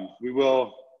 we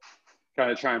will kind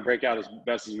of try and break out as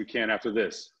best as we can after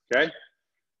this, okay?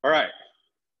 All right.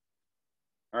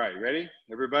 All right, ready,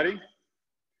 everybody?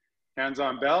 Hands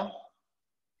on bell.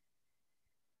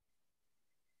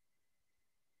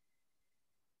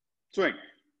 Swing.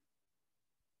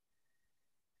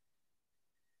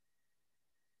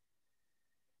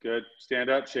 Good. Stand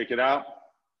up, shake it out.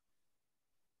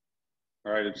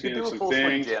 All right, I'm seeing some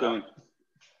things.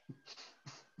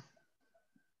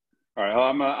 All right,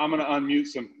 I'm gonna unmute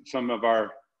some of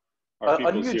our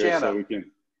people here Jana. So we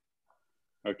can.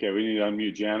 Okay, we need to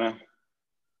unmute Jana.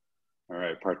 All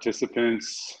right,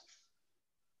 participants.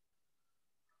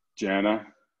 Jana,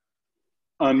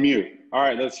 unmute. All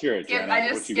right, let's hear it, Jana. I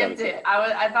just skipped it.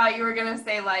 I thought you were gonna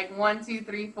say like 1, 2,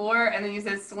 3, 4, and then you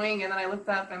said swing, and then I looked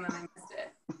up and then I missed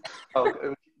it. All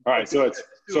right, so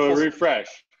refresh.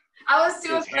 I was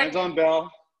too afraid. Hands on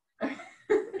bell.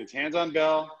 It's hands on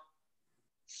bell.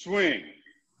 Swing.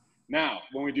 Now,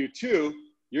 when we do 2,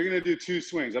 you're gonna do 2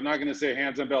 swings. I'm not gonna say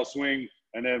hands on bell, swing,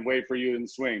 and then wait for you and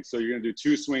swing. So you're gonna do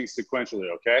 2 swings sequentially.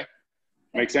 Okay?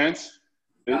 Make sense?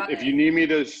 If you need me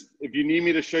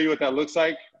to show you what that looks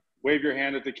like, wave your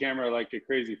hand at the camera like a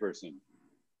crazy person.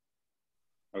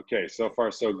 Okay, so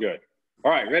far so good.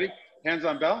 All right, ready? Hands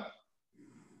on bell.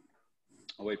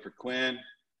 I'll wait for Quinn.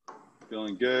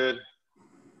 Feeling good.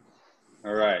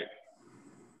 All right.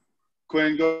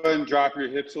 Quinn, go ahead and drop your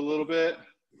hips a little bit.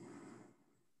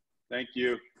 Thank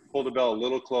you. Pull the bell a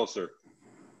little closer.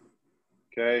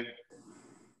 Okay.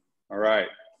 All right.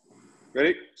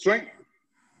 Ready? Swing.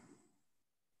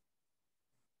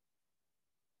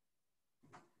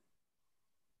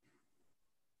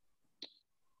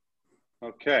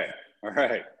 Okay. All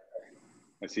right.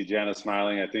 I see Jana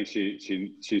smiling. I think she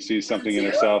sees something in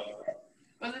herself.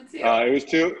 Was it 2? It was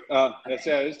 2. That's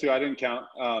it. It was 2. I didn't count.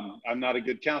 I'm not a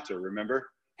good counter. Remember?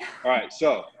 All right.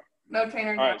 So. No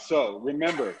trainer. All right. So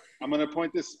remember, I'm gonna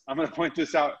point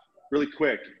this out really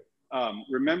quick.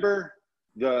 Remember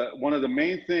one of the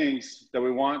main things that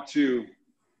we want to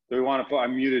I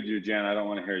muted you, Jana. I don't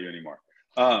want to hear you anymore.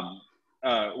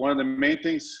 One of the main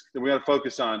things that we got to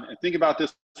focus on, and think about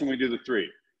this when we do the 3,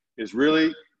 is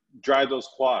really drive those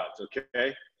quads.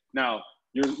 Okay. Now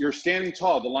you're standing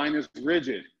tall. The line is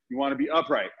rigid. You want to be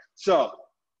upright. So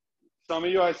some of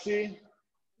you I see,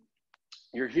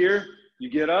 you're here. You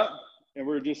get up, and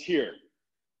we're just here.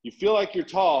 You feel like you're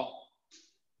tall,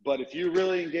 but if you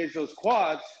really engage those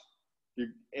quads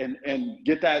and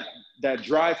get that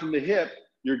drive from the hip,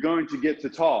 you're going to get to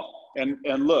tall. And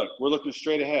look, we're looking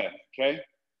straight ahead, okay?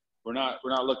 We're not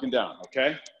looking down,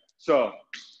 okay? So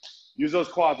use those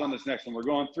quads on this next one. We're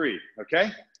going 3,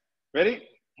 okay? Ready?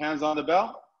 Hands on the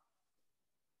bell.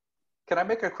 Can I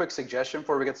make a quick suggestion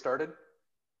before we get started?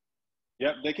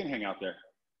 Yep, they can hang out there.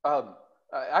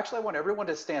 Actually, I want everyone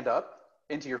to stand up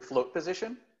into your float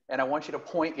position, and I want you to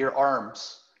point your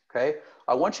arms, okay?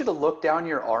 I want you to look down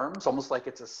your arms almost like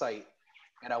it's a sight,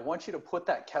 and I want you to put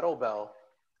that kettlebell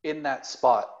in that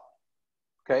spot,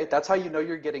 okay? That's how you know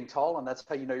you're getting tall, and that's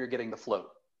how you know you're getting the float.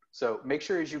 So make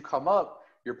sure as you come up,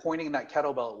 you're pointing that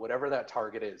kettlebell at whatever that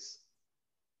target is.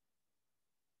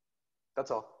 That's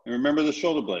all. And remember the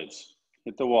shoulder blades.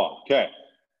 Hit the wall. Okay.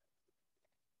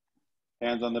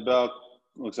 Hands on the bell.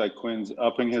 Looks like Quinn's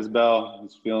upping his bell.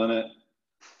 He's feeling it.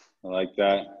 I like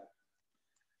that.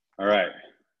 All right.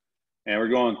 And we're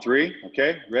going 3.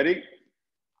 Okay. Ready?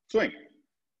 Swing.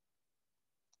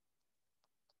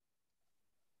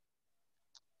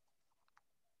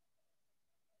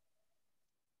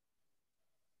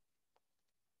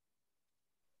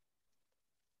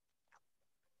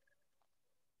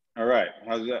 All right.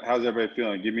 How's everybody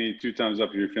feeling? Give me 2 thumbs up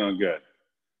if you're feeling good.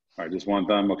 All right, just 1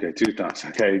 thumb. Okay, 2 thumbs.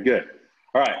 Okay, good.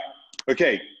 All right.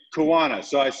 Okay, Kawana.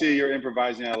 So I see you're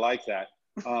improvising. I like that.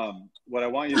 What I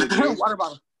want you to do. Water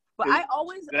bottle. But I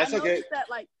always that's I okay. that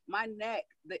like my neck,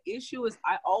 the issue is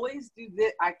I always do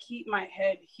this. I keep my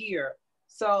head here.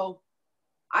 So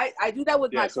I do that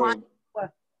with my clients.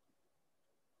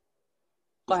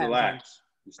 Just relax.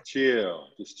 Just chill.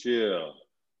 Just chill.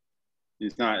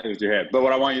 It's not with your head. But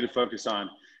what I want you to focus on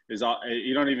is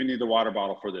you don't even need the water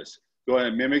bottle for this. Go ahead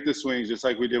and mimic the swings just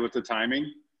like we did with the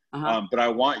timing. But I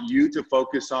want you to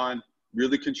focus on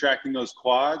really contracting those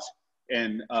quads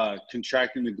and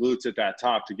contracting the glutes at that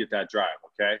top to get that drive,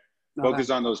 okay? Focus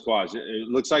on those quads. It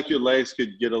looks like your legs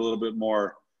could get a little bit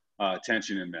more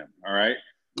tension in them, all right?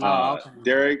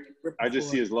 Derek, I just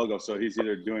see his logo, so he's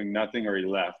either doing nothing or he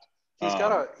left. He's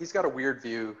got a weird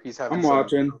view. He's having I'm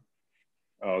watching.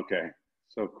 Oh, okay.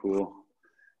 So cool.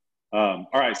 All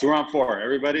right, so we're on 4.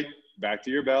 Everybody, back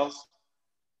to your bells.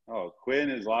 Oh, Quinn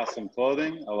has lost some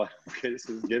clothing. Oh, okay, this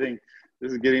is getting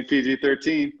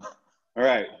PG-13. All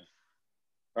right,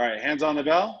 hands on the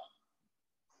bell.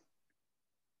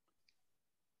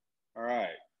 All right,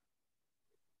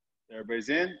 everybody's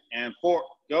in, and 4,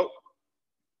 go.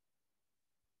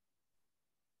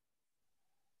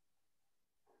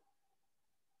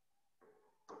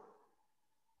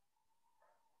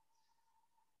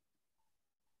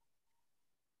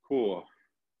 Cool.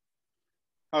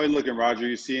 How are you looking, Roger?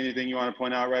 You see anything you want to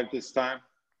point out right at this time?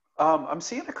 I'm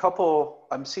seeing a couple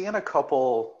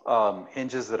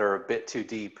hinges that are a bit too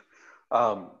deep.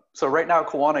 So right now,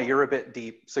 Kawana, you're a bit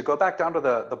deep. So go back down to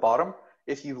the bottom.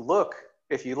 If you look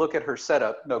at her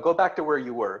setup, no, go back to where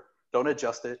you were. Don't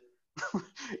adjust it.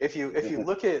 if you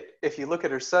look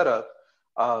at her setup,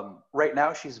 right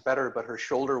now she's better, but her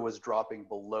shoulder was dropping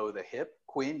below the hip.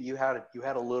 Quinn, you had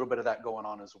a little bit of that going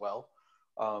on as well.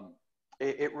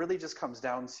 It really just comes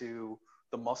down to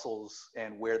the muscles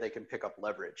and where they can pick up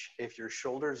leverage. If your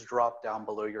shoulders drop down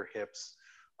below your hips,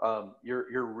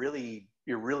 you're really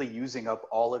using up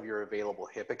all of your available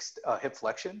hip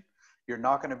flexion. You're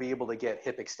not going to be able to get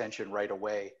hip extension right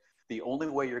away. The only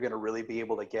way you're going to really be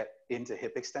able to get into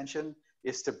hip extension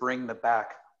is to bring the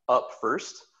back up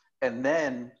first. And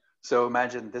then, so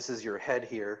imagine this is your head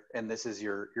here and this is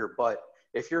your butt.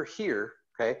 If you're here,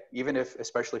 okay,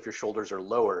 especially if your shoulders are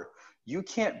lower, you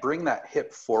can't bring that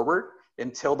hip forward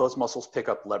until those muscles pick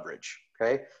up leverage,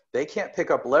 okay? They can't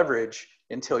pick up leverage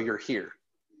until you're here.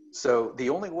 So the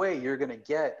only way you're gonna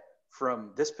get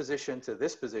from this position to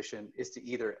this position is to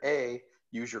either A,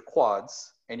 use your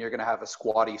quads and you're gonna have a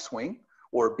squatty swing,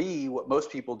 or B, what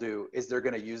most people do is they're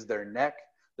gonna use their neck,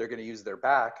 they're gonna use their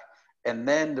back, and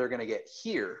then they're gonna get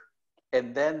here,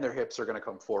 and then their hips are gonna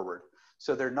come forward.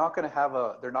 So they're not gonna have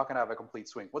a complete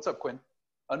swing. What's up, Quinn?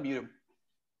 Unmute him.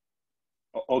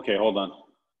 Okay, hold on.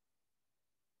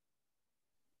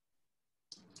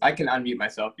 I can unmute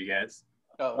myself, you guys.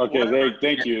 Okay,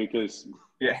 thank you, because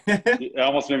yeah, it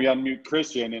almost made me unmute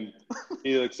Christian, and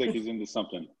he looks like he's into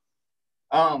something.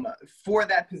 For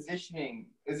that positioning,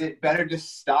 is it better to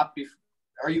stop?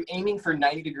 Are you aiming for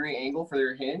 90-degree angle for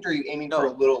your hinge, or are you aiming for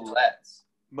a little less?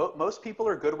 Most people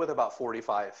are good with about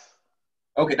 45.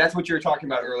 Okay, that's what you were talking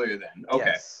about earlier then. Okay.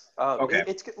 Yes. Okay.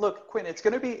 Look, Quinn, it's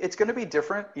gonna be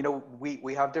different. You know,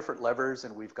 we have different levers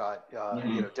and we've got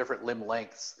you know, different limb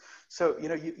lengths. So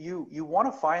you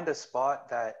want to find a spot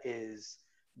that is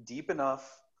deep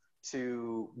enough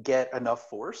to get enough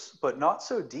force, but not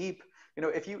so deep. You know,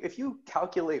 if you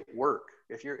calculate work,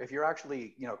 if you're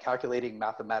actually, you know, calculating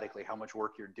mathematically how much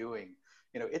work you're doing,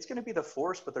 you know, it's going to be the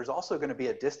force, but there's also going to be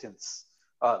a distance.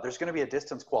 There's going to be a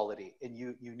distance quality, and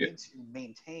you need to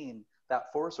maintain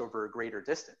that force over a greater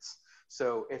distance.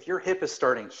 So if your hip is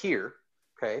starting here,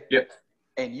 okay,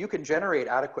 and you can generate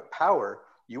adequate power,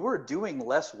 you are doing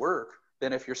less work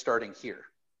than if you're starting here.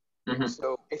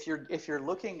 So if you're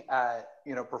looking at,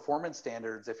 you know, performance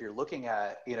standards, if you're looking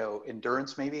at, you know,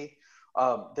 endurance maybe,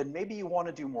 then maybe you want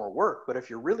to do more work. But if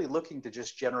you're really looking to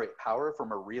just generate power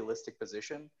from a realistic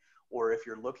position, or if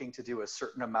you're looking to do a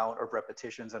certain amount of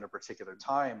repetitions in a particular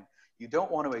time, you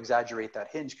don't want to exaggerate that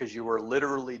hinge, because you are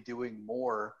literally doing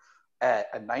more at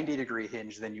a 90-degree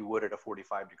hinge than you would at a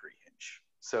 45-degree hinge.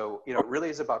 So, you know, it really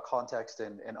is about context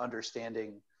and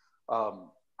understanding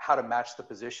how to match the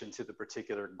position to the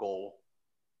particular goal.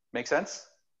 Make sense?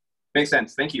 Makes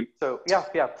sense. Thank you. So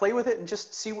yeah, play with it and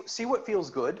just see what feels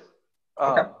good.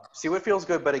 See what feels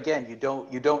good. But again, you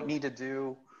don't need to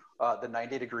do the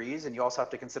 90 degrees, and you also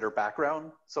have to consider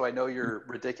background. So I know you're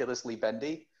ridiculously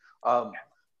bendy.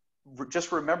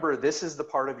 Just remember, this is the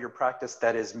part of your practice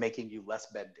that is making you less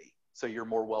bendy, so you're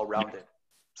more well-rounded.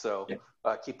 So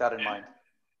keep that in mind.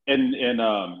 And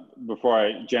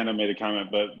Jana made a comment,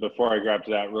 but before I grab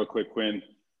to that real quick, Quinn,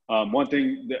 one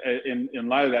thing in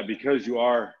light of that, because you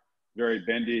are very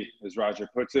bendy, as Roger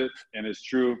puts it, and it's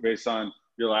true based on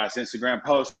your last Instagram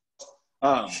post,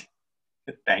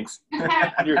 Thanks.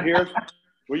 You're here.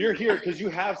 Well, you're here because you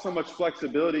have so much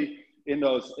flexibility in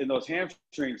those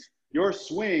hamstrings. Your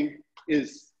swing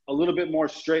is a little bit more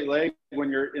straight leg when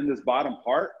you're in this bottom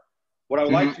part. What I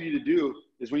would like for you to do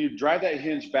is when you drive that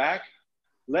hinge back,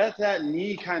 let that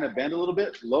knee kind of bend a little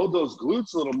bit, load those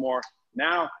glutes a little more.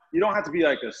 Now, you don't have to be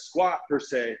like a squat per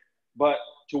se, but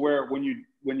to where when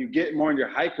you get more in your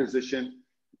high position,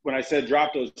 when I said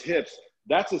drop those hips,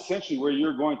 that's essentially where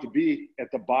you're going to be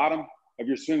at the bottom of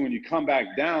your swing when you come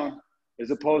back down, as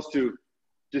opposed to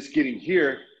just getting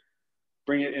here,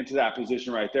 bring it into that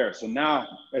position right there. So now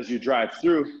as you drive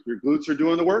through, your glutes are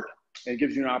doing the work, and it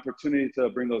gives you an opportunity to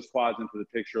bring those quads into the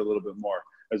picture a little bit more,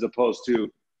 as opposed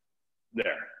to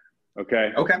there.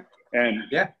 Okay. Okay. And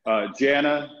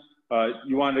Jana,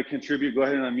 you wanted to contribute. Go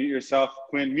ahead and unmute yourself.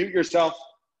 Quinn, mute yourself.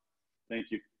 Thank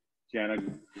you. Jana,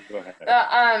 go ahead.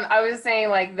 I was saying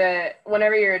like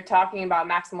whenever you're talking about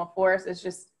maximal force, it's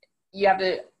just you have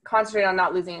to concentrate on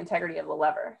not losing integrity of the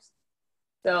levers.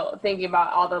 So thinking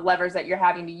about all the levers that you're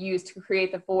having to use to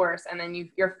create the force, and then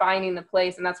you're finding the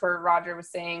place, and that's where Roger was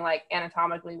saying like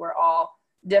anatomically we're all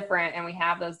different and we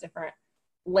have those different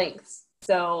lengths.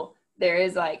 So there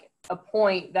is like a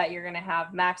point that you're going to have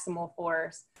maximal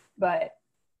force, but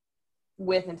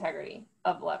with integrity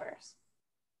of levers.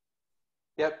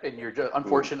 Yep, and you're just,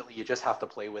 unfortunately, you just have to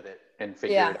play with it and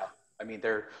figure it out. I mean,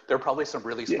 there are probably some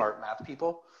really smart math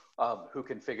people who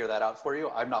can figure that out for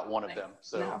you. I'm not one of them,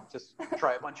 so just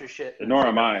try a bunch of shit. Nor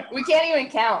am I. We can't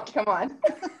even count. Come on.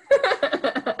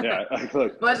 Yeah,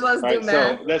 look. Much less do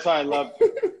math. So that's why I love.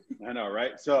 I know,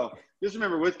 right? So just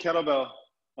remember with kettlebell,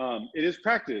 it is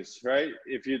practice, right?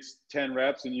 If it's 10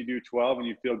 reps and you do 12 and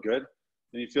you feel good,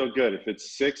 then you feel good. If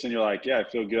it's 6 and you're like, yeah, I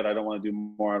feel good, I don't want to do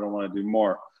more, I don't want to do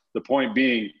more. The point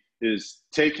being is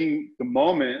taking the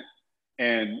moment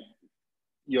and,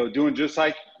 doing just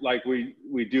like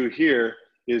we do here,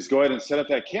 is go ahead and set up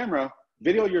that camera,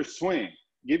 video your swing,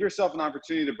 give yourself an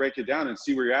opportunity to break it down and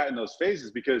see where you're at in those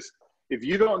phases. Because if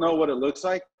you don't know what it looks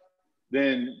like,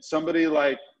 then somebody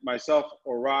like myself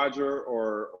or Roger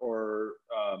or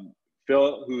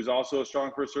Phil, who's also a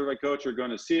strong first certified coach, are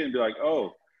going to see it and be like,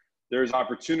 oh, there's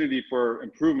opportunity for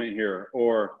improvement here.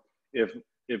 Or if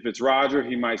it's Roger,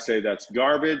 he might say that's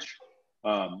garbage.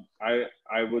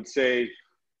 I would say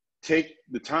take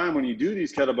the time when you do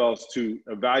these kettlebells to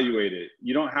evaluate it.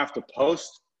 You don't have to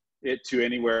post it to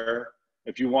anywhere.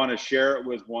 If you want to share it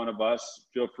with one of us,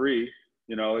 feel free.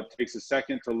 It takes a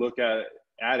second to look at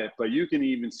it, but you can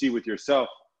even see with yourself,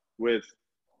 with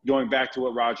going back to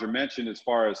what Roger mentioned, as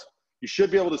far as you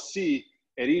should be able to see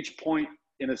at each point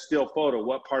in a still photo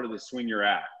what part of the swing you're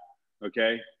at.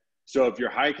 Okay. So if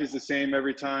your hike is the same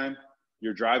every time,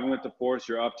 you're driving with the force,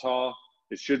 you're up tall,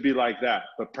 it should be like that,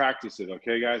 but practice it.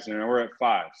 Okay, guys. And we're at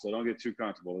 5, so don't get too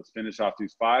comfortable. Let's finish off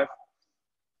these 5.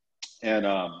 And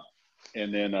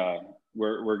then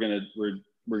we're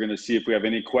gonna see if we have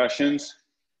any questions,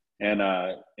 and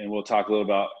we'll talk a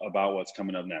little about what's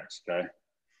coming up next. Okay.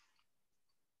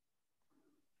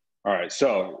 All right.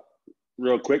 So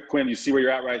real quick, Quinn, you see where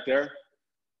you're at right there?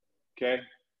 Okay.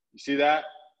 You see that?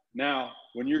 Now,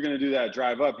 when you're going to do that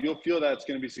drive up, you'll feel that it's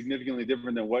going to be significantly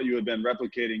different than what you had been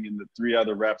replicating in the 3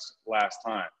 other reps last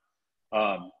time.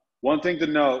 One thing to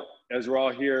note, as we're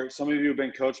all here, some of you have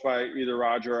been coached by either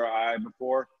Roger or I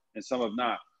before, and some have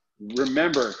not.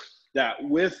 Remember that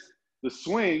with the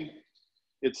swing,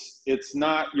 it's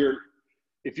not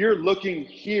if you're looking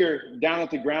here down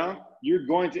at the ground, you're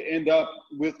going to end up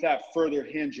with that further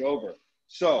hinge over.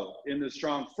 So in the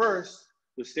strong first,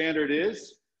 the standard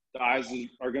is the eyes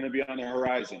are going to be on the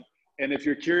horizon. And if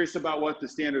you're curious about what the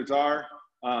standards are,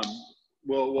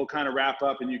 we'll kind of wrap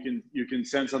up, and you can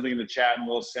send something in the chat, and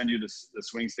we'll send you the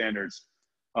swing standards.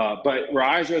 But our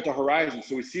eyes are at the horizon,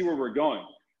 so we see where we're going.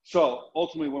 So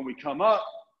ultimately, when we come up,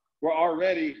 we're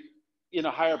already in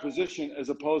a higher position, as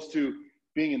opposed to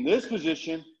being in this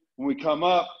position. When we come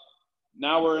up,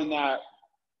 now we're in that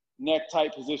neck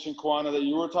tight position, Kwana, that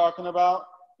you were talking about.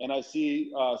 And I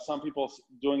see some people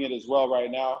doing it as well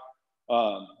right now.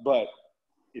 But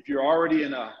if you're already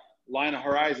in a line of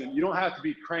horizon, you don't have to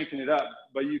be cranking it up,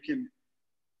 but you can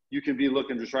be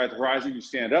looking just right at the horizon. You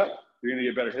stand up, you're going to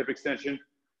get better hip extension,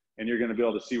 and you're going to be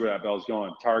able to see where that bell's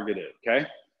going. Target it, okay?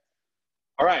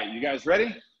 All right, you guys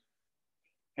ready?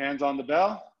 Hands on the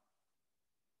bell.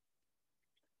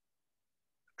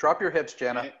 Drop your hips,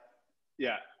 Jana.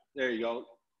 Yeah, there you go.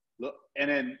 Look, and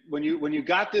then when you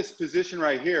got this position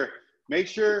right here, make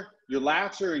sure your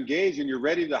lats are engaged and you're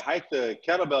ready to hike the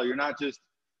kettlebell. You're not just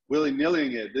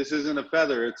willy-nillying it. This isn't a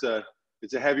feather. It's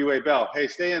a heavyweight bell. Hey,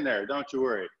 stay in there. Don't you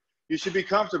worry. You should be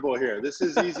comfortable here. This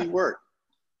is easy work.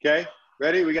 Okay.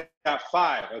 Ready? We got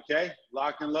 5, okay?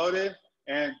 Locked and loaded,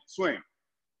 and swing.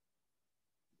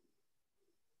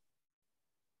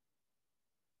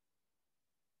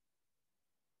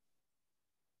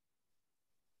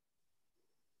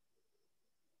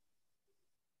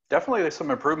 Definitely some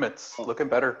improvements, looking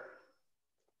better.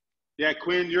 Yeah,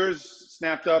 Quinn, yours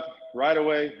snapped up right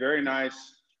away. Very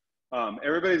nice.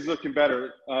 Everybody's looking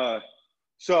better.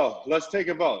 So let's take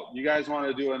a vote. You guys want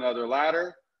to do another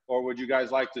ladder, or would you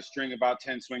guys like to string about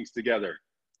 10 swings together?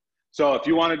 So if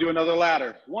you want to do another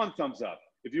ladder, 1 thumbs up.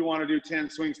 If you want to do 10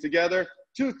 swings together,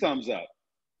 2 thumbs up.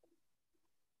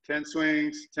 10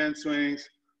 swings,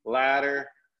 ladder,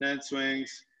 10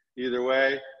 swings, either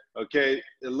way. Okay,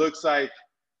 it looks like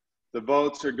the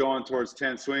votes are going towards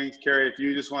 10 swings. Carrie, if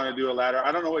you just want to do a ladder,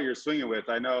 I don't know what you're swinging with.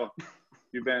 I know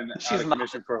you've been out of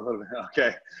commission for a little bit.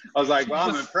 Okay. I was like, well,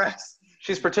 I'm impressed.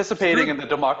 She's participating in the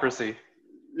democracy.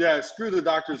 Yeah, screw the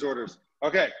doctor's orders.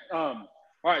 Okay. All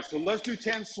right, so let's do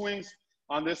 10 swings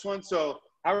on this one. So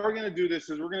how we're going to do this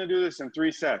is we're going to do this in 3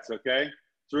 sets, okay?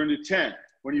 So we're going to do 10.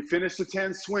 When you finish the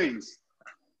 10 swings,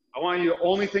 I want you to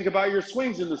only think about your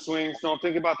swings in the swings. Don't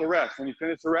think about the rest. When you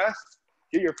finish the rest,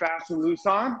 get your fast and loose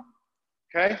on.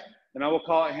 Okay, and I will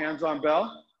call it hands on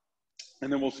bell, and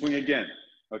then we'll swing again.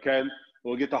 Okay,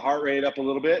 we'll get the heart rate up a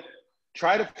little bit.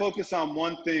 Try to focus on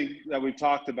one thing that we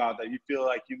talked about that you feel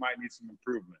like you might need some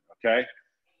improvement. Okay,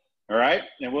 all right,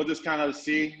 and we'll just kind of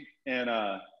see, and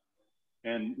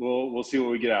we'll see what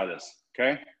we get out of this.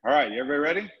 Okay, all right, everybody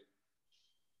ready?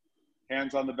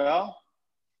 Hands on the bell.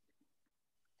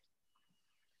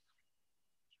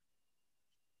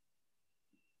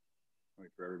 Wait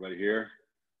for everybody here.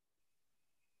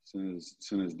 As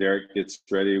soon as Derek gets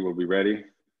ready, we'll be ready.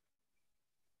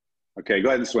 Okay, go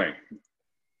ahead and swing.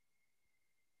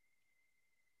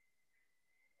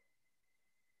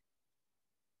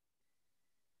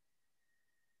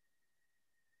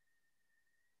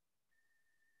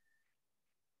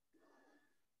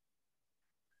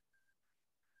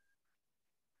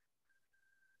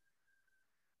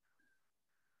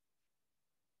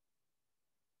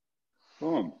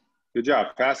 Boom. Good job.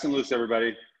 Fast and loose,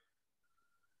 everybody.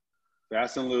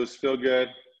 Fast and loose. Feel good.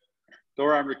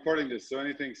 Dora, I'm recording this, so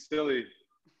anything silly,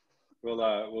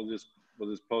 we'll just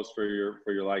post for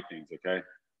your likings, okay?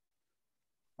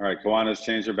 All right, Kawana's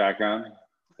changed her background.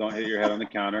 Don't hit your head on the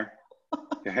counter,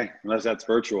 okay? Unless that's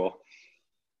virtual.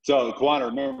 So Kawana,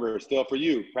 remember, still for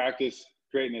you, practice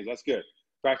creating this. That's good.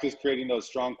 Practice creating those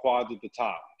strong quads at the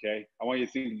top, okay? I want you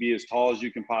to be as tall as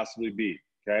you can possibly be,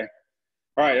 okay?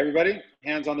 All right, everybody,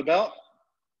 hands on the belt.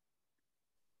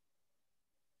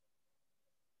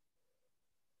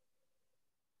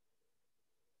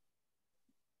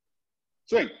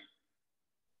 Swing.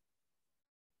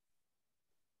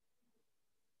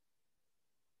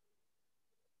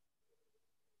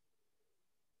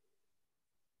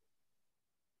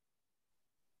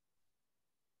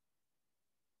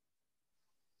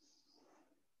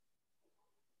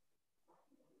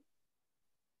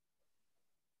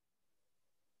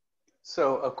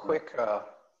 So a quick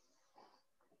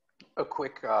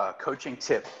coaching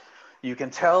tip. You can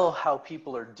tell how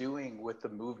people are doing with the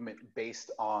movement based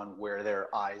on where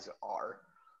their eyes are.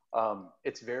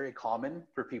 It's very common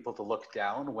for people to look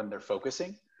down when they're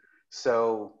focusing.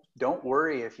 So don't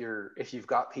worry if you've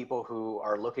got people who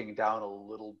are looking down a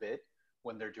little bit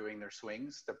when they're doing their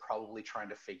swings. They're probably trying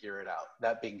to figure it out.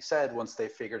 That being said, once they've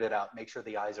figured it out, make sure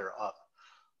the eyes are up.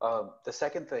 The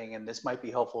second thing, and this might be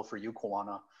helpful for you,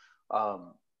 Kawana,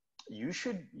 you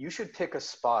should pick a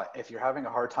spot if you're having a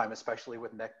hard time, especially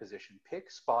with neck position. Pick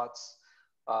spots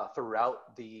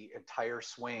throughout the entire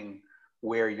swing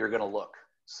where you're going to look.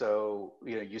 So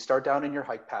you start down in your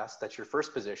hike pass. That's your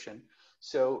first position.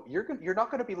 So you're not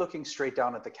going to be looking straight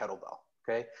down at the kettlebell.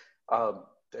 Okay,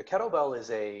 the kettlebell is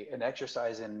an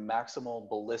exercise in maximal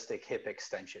ballistic hip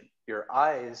extension. Your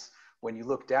eyes, when you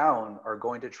look down, are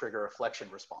going to trigger a flexion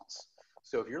response.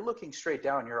 So if you're looking straight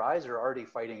down, your eyes are already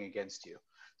fighting against you.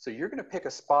 So you're going to pick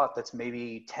a spot that's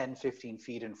maybe 10, 15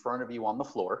 feet in front of you on the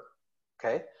floor,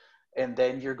 okay? And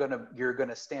then you're going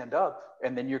to stand up,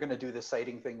 and then you're going to do the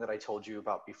sighting thing that I told you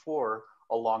about before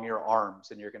along your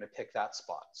arms, and you're going to pick that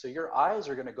spot. So your eyes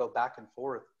are going to go back and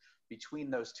forth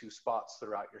between those two spots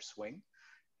throughout your swing,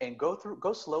 and go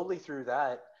slowly through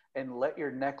that, and let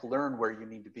your neck learn where you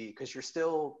need to be, because you're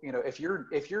still, if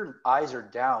your eyes are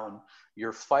down,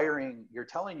 you're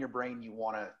telling your brain you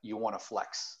want to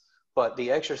flex, but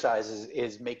the exercise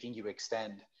is making you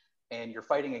extend, and you're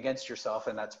fighting against yourself,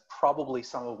 and that's probably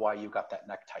some of why you got that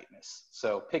neck tightness.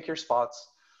 So pick your spots,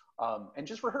 and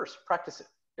just rehearse, practice it.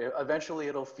 Eventually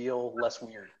it'll feel less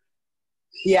weird.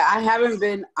 Yeah, I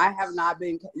have not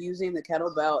been using the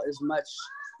kettlebell as much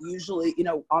usually,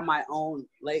 on my own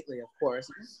lately, of course.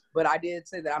 But I did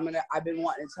say that I've been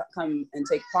wanting to come and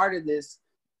take part of this.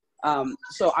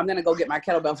 So I'm going to go get my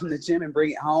kettlebell from the gym and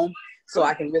bring it home so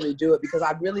I can really do it, because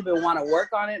I've really been wanting to work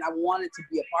on it. I wanted to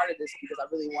be a part of this because I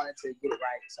really wanted to get it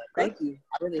right. So thank you.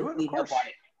 I really need help on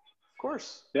it. Of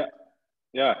course. Yeah.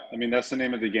 Yeah. I mean, that's the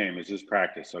name of the game, is just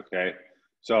practice. Okay.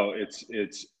 So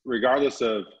it's regardless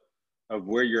of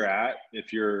where you're at,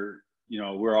 if you're,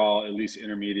 we're all at least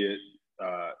intermediate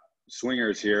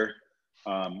swingers here,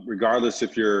 regardless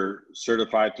if you're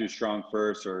certified through Strong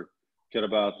First or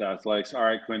Kettlebell Athletics. All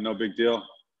right, Quinn, no big deal.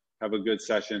 Have a good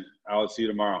session. I'll see you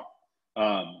tomorrow.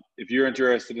 If you're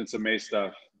interested in some Mace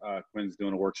stuff, Quinn's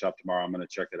doing a workshop tomorrow. I'm going to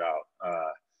check it out.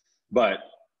 But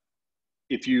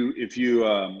if you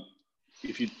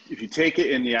take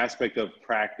it in the aspect of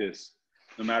practice,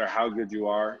 no matter how good you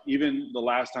are, even the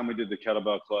last time we did the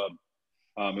Kettlebell Club,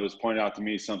 it was pointed out to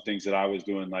me some things that I was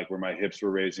doing, like where my hips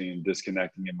were raising and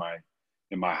disconnecting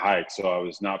in my height. So I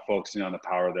was not focusing on the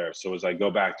power there. So as I go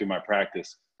back to my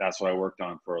practice, that's what I worked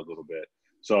on for a little bit.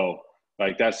 So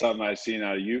like, that's something I've seen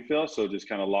out of you, Phil. So just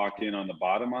kind of lock in on the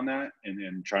bottom on that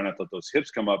and try not to let those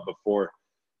hips come up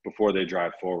before they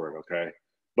drive forward. Okay.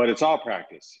 But it's all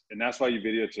practice. And that's why you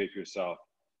videotape yourself,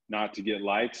 not to get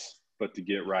likes, but to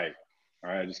get right. All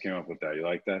right. I just came up with that. You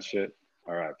like that shit?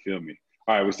 All right. Feel me.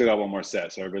 All right. We still got one more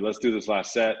set. So everybody, let's do this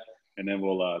last set and then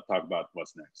we'll talk about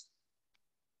what's next.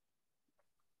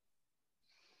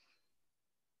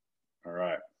 All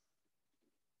right.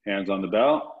 Hands on the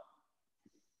bell.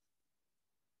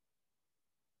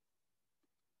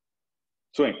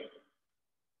 Swing.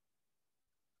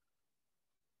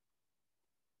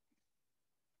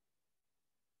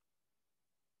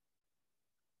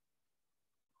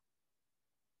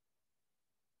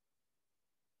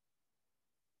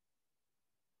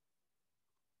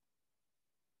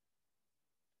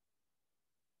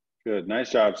 Good.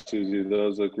 Nice job, Susie.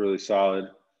 Those look really solid.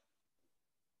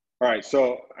 All right.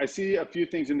 So I see a few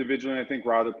things individually. And I think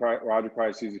Roger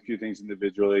probably sees a few things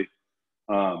individually.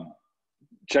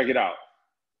 Check it out.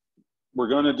 We're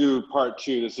going to do part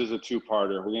 2. This is a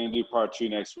 2-parter. We're going to do part 2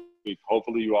 next week.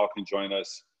 Hopefully you all can join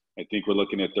us. I think we're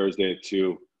looking at Thursday at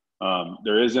 2.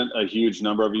 There isn't a huge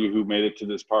number of you who made it to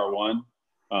this part 1.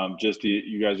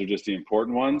 You guys are just the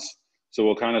important ones. So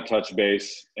we'll kind of touch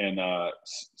base and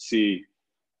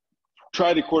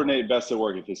try to coordinate best at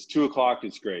work. If it's 2 o'clock,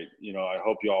 it's great. I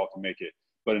hope you all can make it.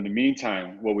 But in the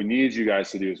meantime, what we need you guys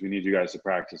to do is we need you guys to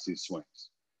practice these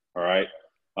swings. All right.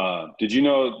 Did you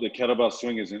know the kettlebell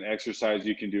swing is an exercise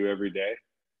you can do every day?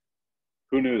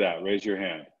 Who knew that? Raise your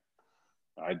hand.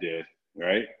 I did,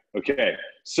 right? Okay,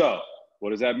 so what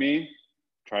does that mean?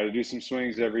 Try to do some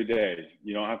swings every day.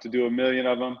 You don't have to do a million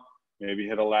of them. Maybe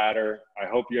hit a ladder. I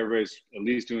hope everybody's at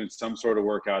least doing some sort of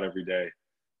workout every day.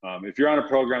 If you're on a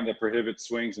program that prohibits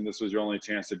swings and this was your only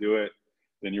chance to do it,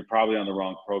 then you're probably on the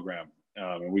wrong program,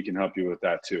 and we can help you with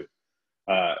that too.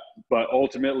 But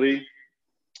ultimately,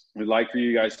 we'd like for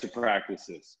you guys to practice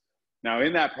this. Now,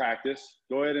 in that practice,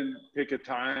 go ahead and pick a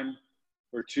time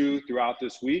or 2 throughout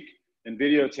this week and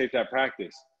videotape that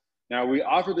practice. Now, we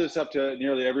offer this up to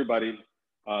nearly everybody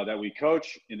that we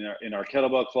coach in our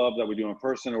kettlebell club that we do in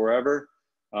person or wherever.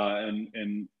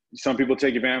 And some people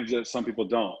take advantage of it, some people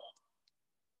don't.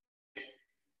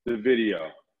 The video,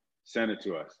 send it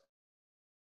to us.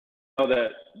 Know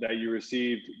that you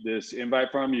received this invite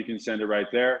from, you can send it right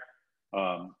there.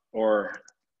 Or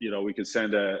we can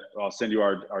I'll send you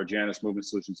our Janus Movement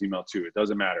Solutions email too. It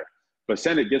doesn't matter, but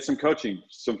send it, get some coaching,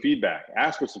 some feedback,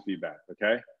 ask for some feedback.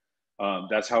 Okay.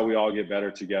 That's how we all get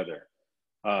better together.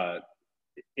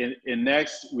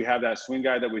 Next, we have that swing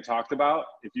guide that we talked about.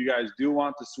 If you guys do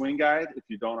want the swing guide, if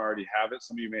you don't already have it,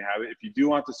 some of you may have it. If you do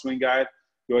want the swing guide,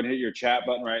 go ahead and hit your chat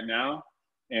button right now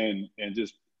and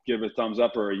just give a thumbs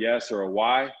up or a yes or a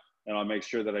Y, and I'll make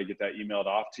sure that I get that emailed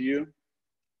off to you.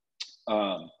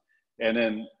 And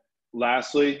then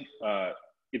lastly,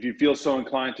 if you feel so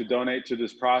inclined to donate to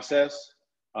this process,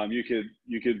 you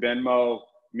could Venmo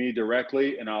me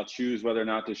directly and I'll choose whether or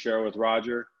not to share with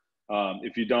Roger.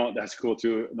 If you don't, that's cool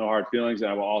too. No hard feelings.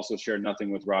 And I will also share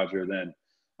nothing with Roger then.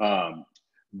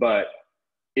 But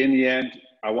in the end,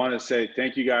 I want to say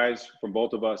thank you guys from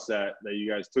both of us that you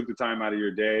guys took the time out of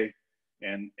your day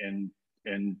and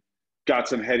got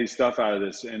some heady stuff out of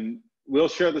this. And we'll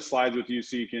share the slides with you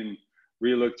so you can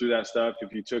re-look through that stuff.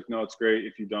 If you took notes, great.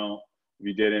 If you don't, if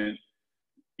you didn't,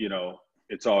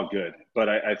 it's all good. But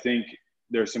I think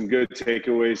there's some good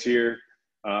takeaways here.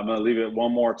 I'm going to leave it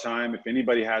one more time. If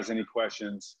anybody has any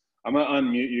questions, I'm going to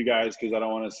unmute you guys because I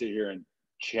don't want to sit here and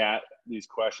chat these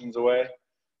questions away.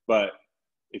 But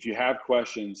if you have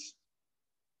questions,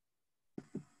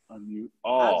 unmute I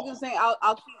all. was gonna say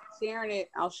I'll keep sharing it.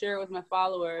 I'll share it with my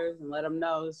followers and let them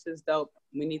know this is dope.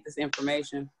 We need this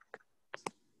information.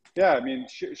 Yeah, I mean,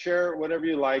 share whatever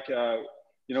you like.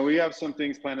 You know, we have some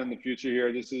things planned in the future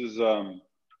here. This is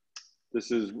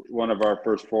one of our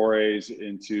first forays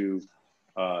into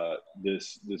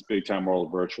this big time world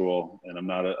of virtual, and I'm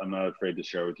not afraid to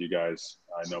share with you guys.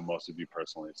 I know most of you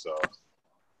personally, so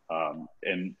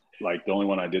and like the only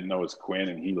one I didn't know was Quinn,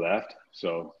 and he left,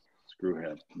 so screw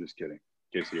him. I'm just kidding,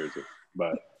 in case he hears it.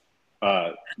 But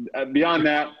beyond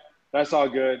that, that's all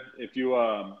good. If you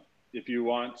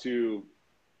want to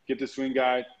get the swing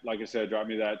guide, like I said, drop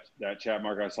me that chat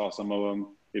mark. I saw some of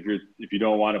them. If you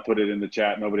don't want to put it in the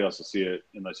chat, nobody else will see it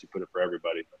unless you put it for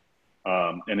everybody.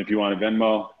 And if you want to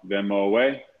Venmo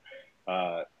away.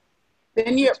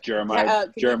 Then you're it's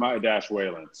Jeremiah dash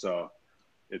Whalen. So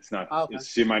it's not. Okay.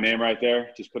 See my name right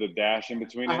there. Just put a dash in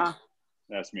between it.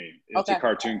 That's me. It's a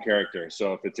cartoon character.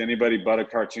 So if it's anybody but a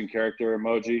cartoon character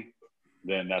emoji,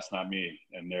 then that's not me,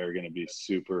 and they're going to be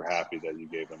super happy that you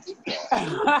gave them some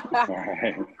cash. All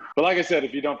right. But like I said,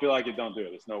 if you don't feel like it, don't do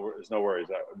it. There's no worries.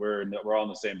 We're all in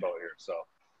the same boat here. So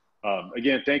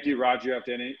again, thank you, Roger. You have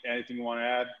anything you want to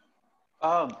add?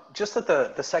 Just that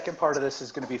the second part of this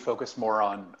is going to be focused more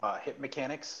on hip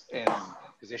mechanics and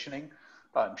positioning,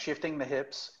 shifting the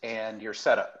hips and your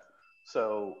setup.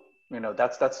 So, you know,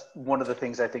 that's one of the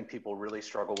things I think people really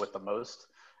struggle with the most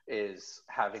is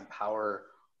having power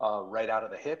right out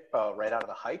of the hip, right out of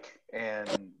the hike. And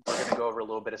we're going to go over a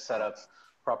little bit of setup,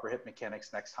 proper hip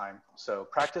mechanics next time. So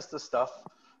practice the stuff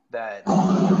that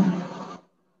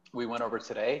we went over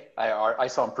today. I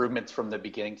saw improvements from the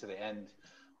beginning to the end.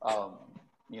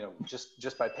 You know,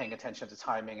 just by paying attention to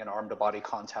timing and arm to body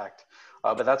contact.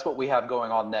 But that's what we have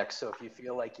going on next. So if you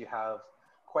feel like you have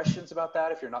questions about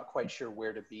that, if you're not quite sure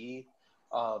where to be,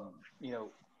 you know,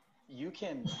 you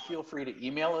can feel free to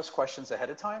email us questions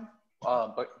ahead of time.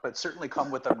 But certainly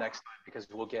come with them next time, because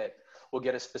we'll get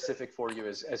as specific for you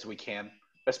as we can,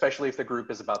 especially if the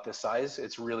group is about this size.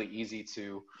 It's really easy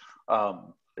to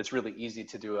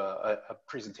do a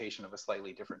presentation of a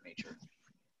slightly different nature.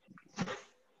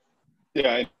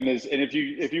 Yeah, and if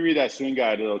you read that swing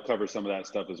guide, it'll cover some of that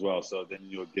stuff as well. So then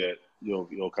you'll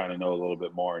kind of know a little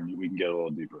bit more, and we can get a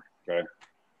little deeper. Okay.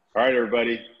 All right,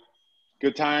 everybody.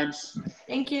 Good times.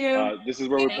 Thank you. This is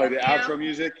where we play the outro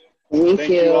music. Thank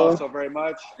you all so very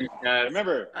much.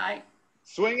 Remember,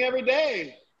 swing every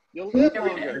day. You'll live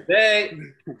longer. Every day.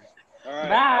 All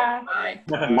right.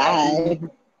 Bye. Bye.